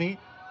నుంచి కానీ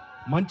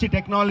మంచి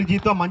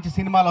టెక్నాలజీతో మంచి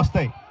సినిమాలు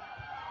వస్తాయి.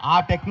 ఆ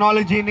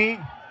టెక్నాలజీని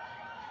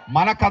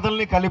మన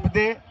కథల్ని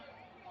కలిపితే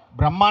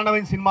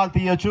బ్రహ్మాండమైన సినిమాలు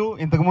తీయచ్చు.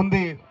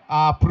 ఇంతకుముందు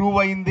ప్రూవ్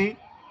అయింది.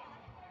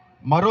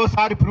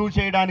 మరోసారి ప్రూవ్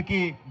చేయడానికి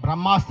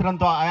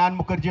బ్రహ్మాస్త్రంతో అయాన్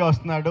ముఖర్జీ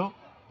వస్తున్నాడు.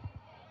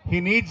 He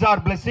needs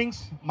our blessings.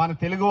 మన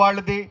తెలుగు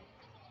వాళ్ళది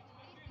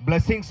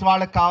బ్లెస్సింగ్స్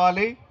వాళ్ళకి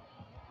కావాలి.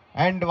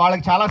 అండ్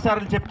వాళ్ళకి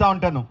చాలాసార్లు చెప్తా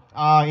ఉంటాను,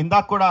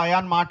 ఇందాక కూడా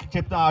అయాన్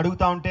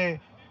అడుగుతూ ఉంటే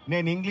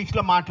నేను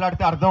ఇంగ్లీష్లో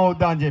మాట్లాడితే అర్థం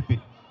అవుద్దా అని చెప్పి.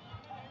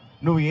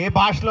 నువ్వు ఏ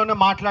భాషలోనే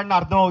మాట్లాడినా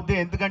అర్థం అవుద్ది,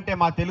 ఎందుకంటే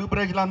మా తెలుగు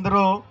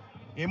ప్రజలందరూ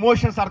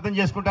ఎమోషన్స్ అర్థం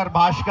చేసుకుంటారు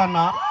భాష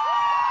కన్నా.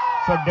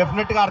 సో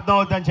డెఫినెట్గా అర్థం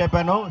అవుద్ది అని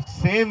చెప్పాను.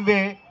 సేమ్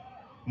వే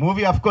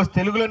మూవీ అఫ్కోర్స్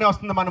తెలుగులోనే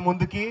వస్తుంది మన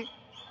ముందుకి.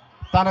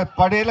 తన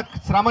పడేళ్ళ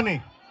శ్రమని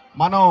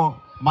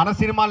మన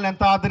సినిమాలను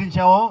ఎంత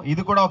ఆదరించామో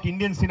ఇది కూడా ఒక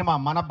ఇండియన్ సినిమా,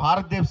 మన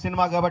భారతదేశ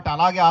సినిమా కాబట్టి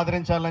అలాగే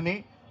ఆదరించాలని,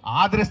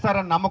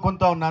 ఆదరిస్తారని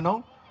నమ్మకంతో ఉన్నాను.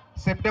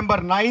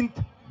 సెప్టెంబర్ 9th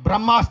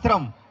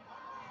బ్రహ్మాస్త్రం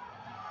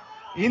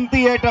in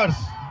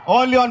theatres,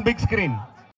 only on big screen.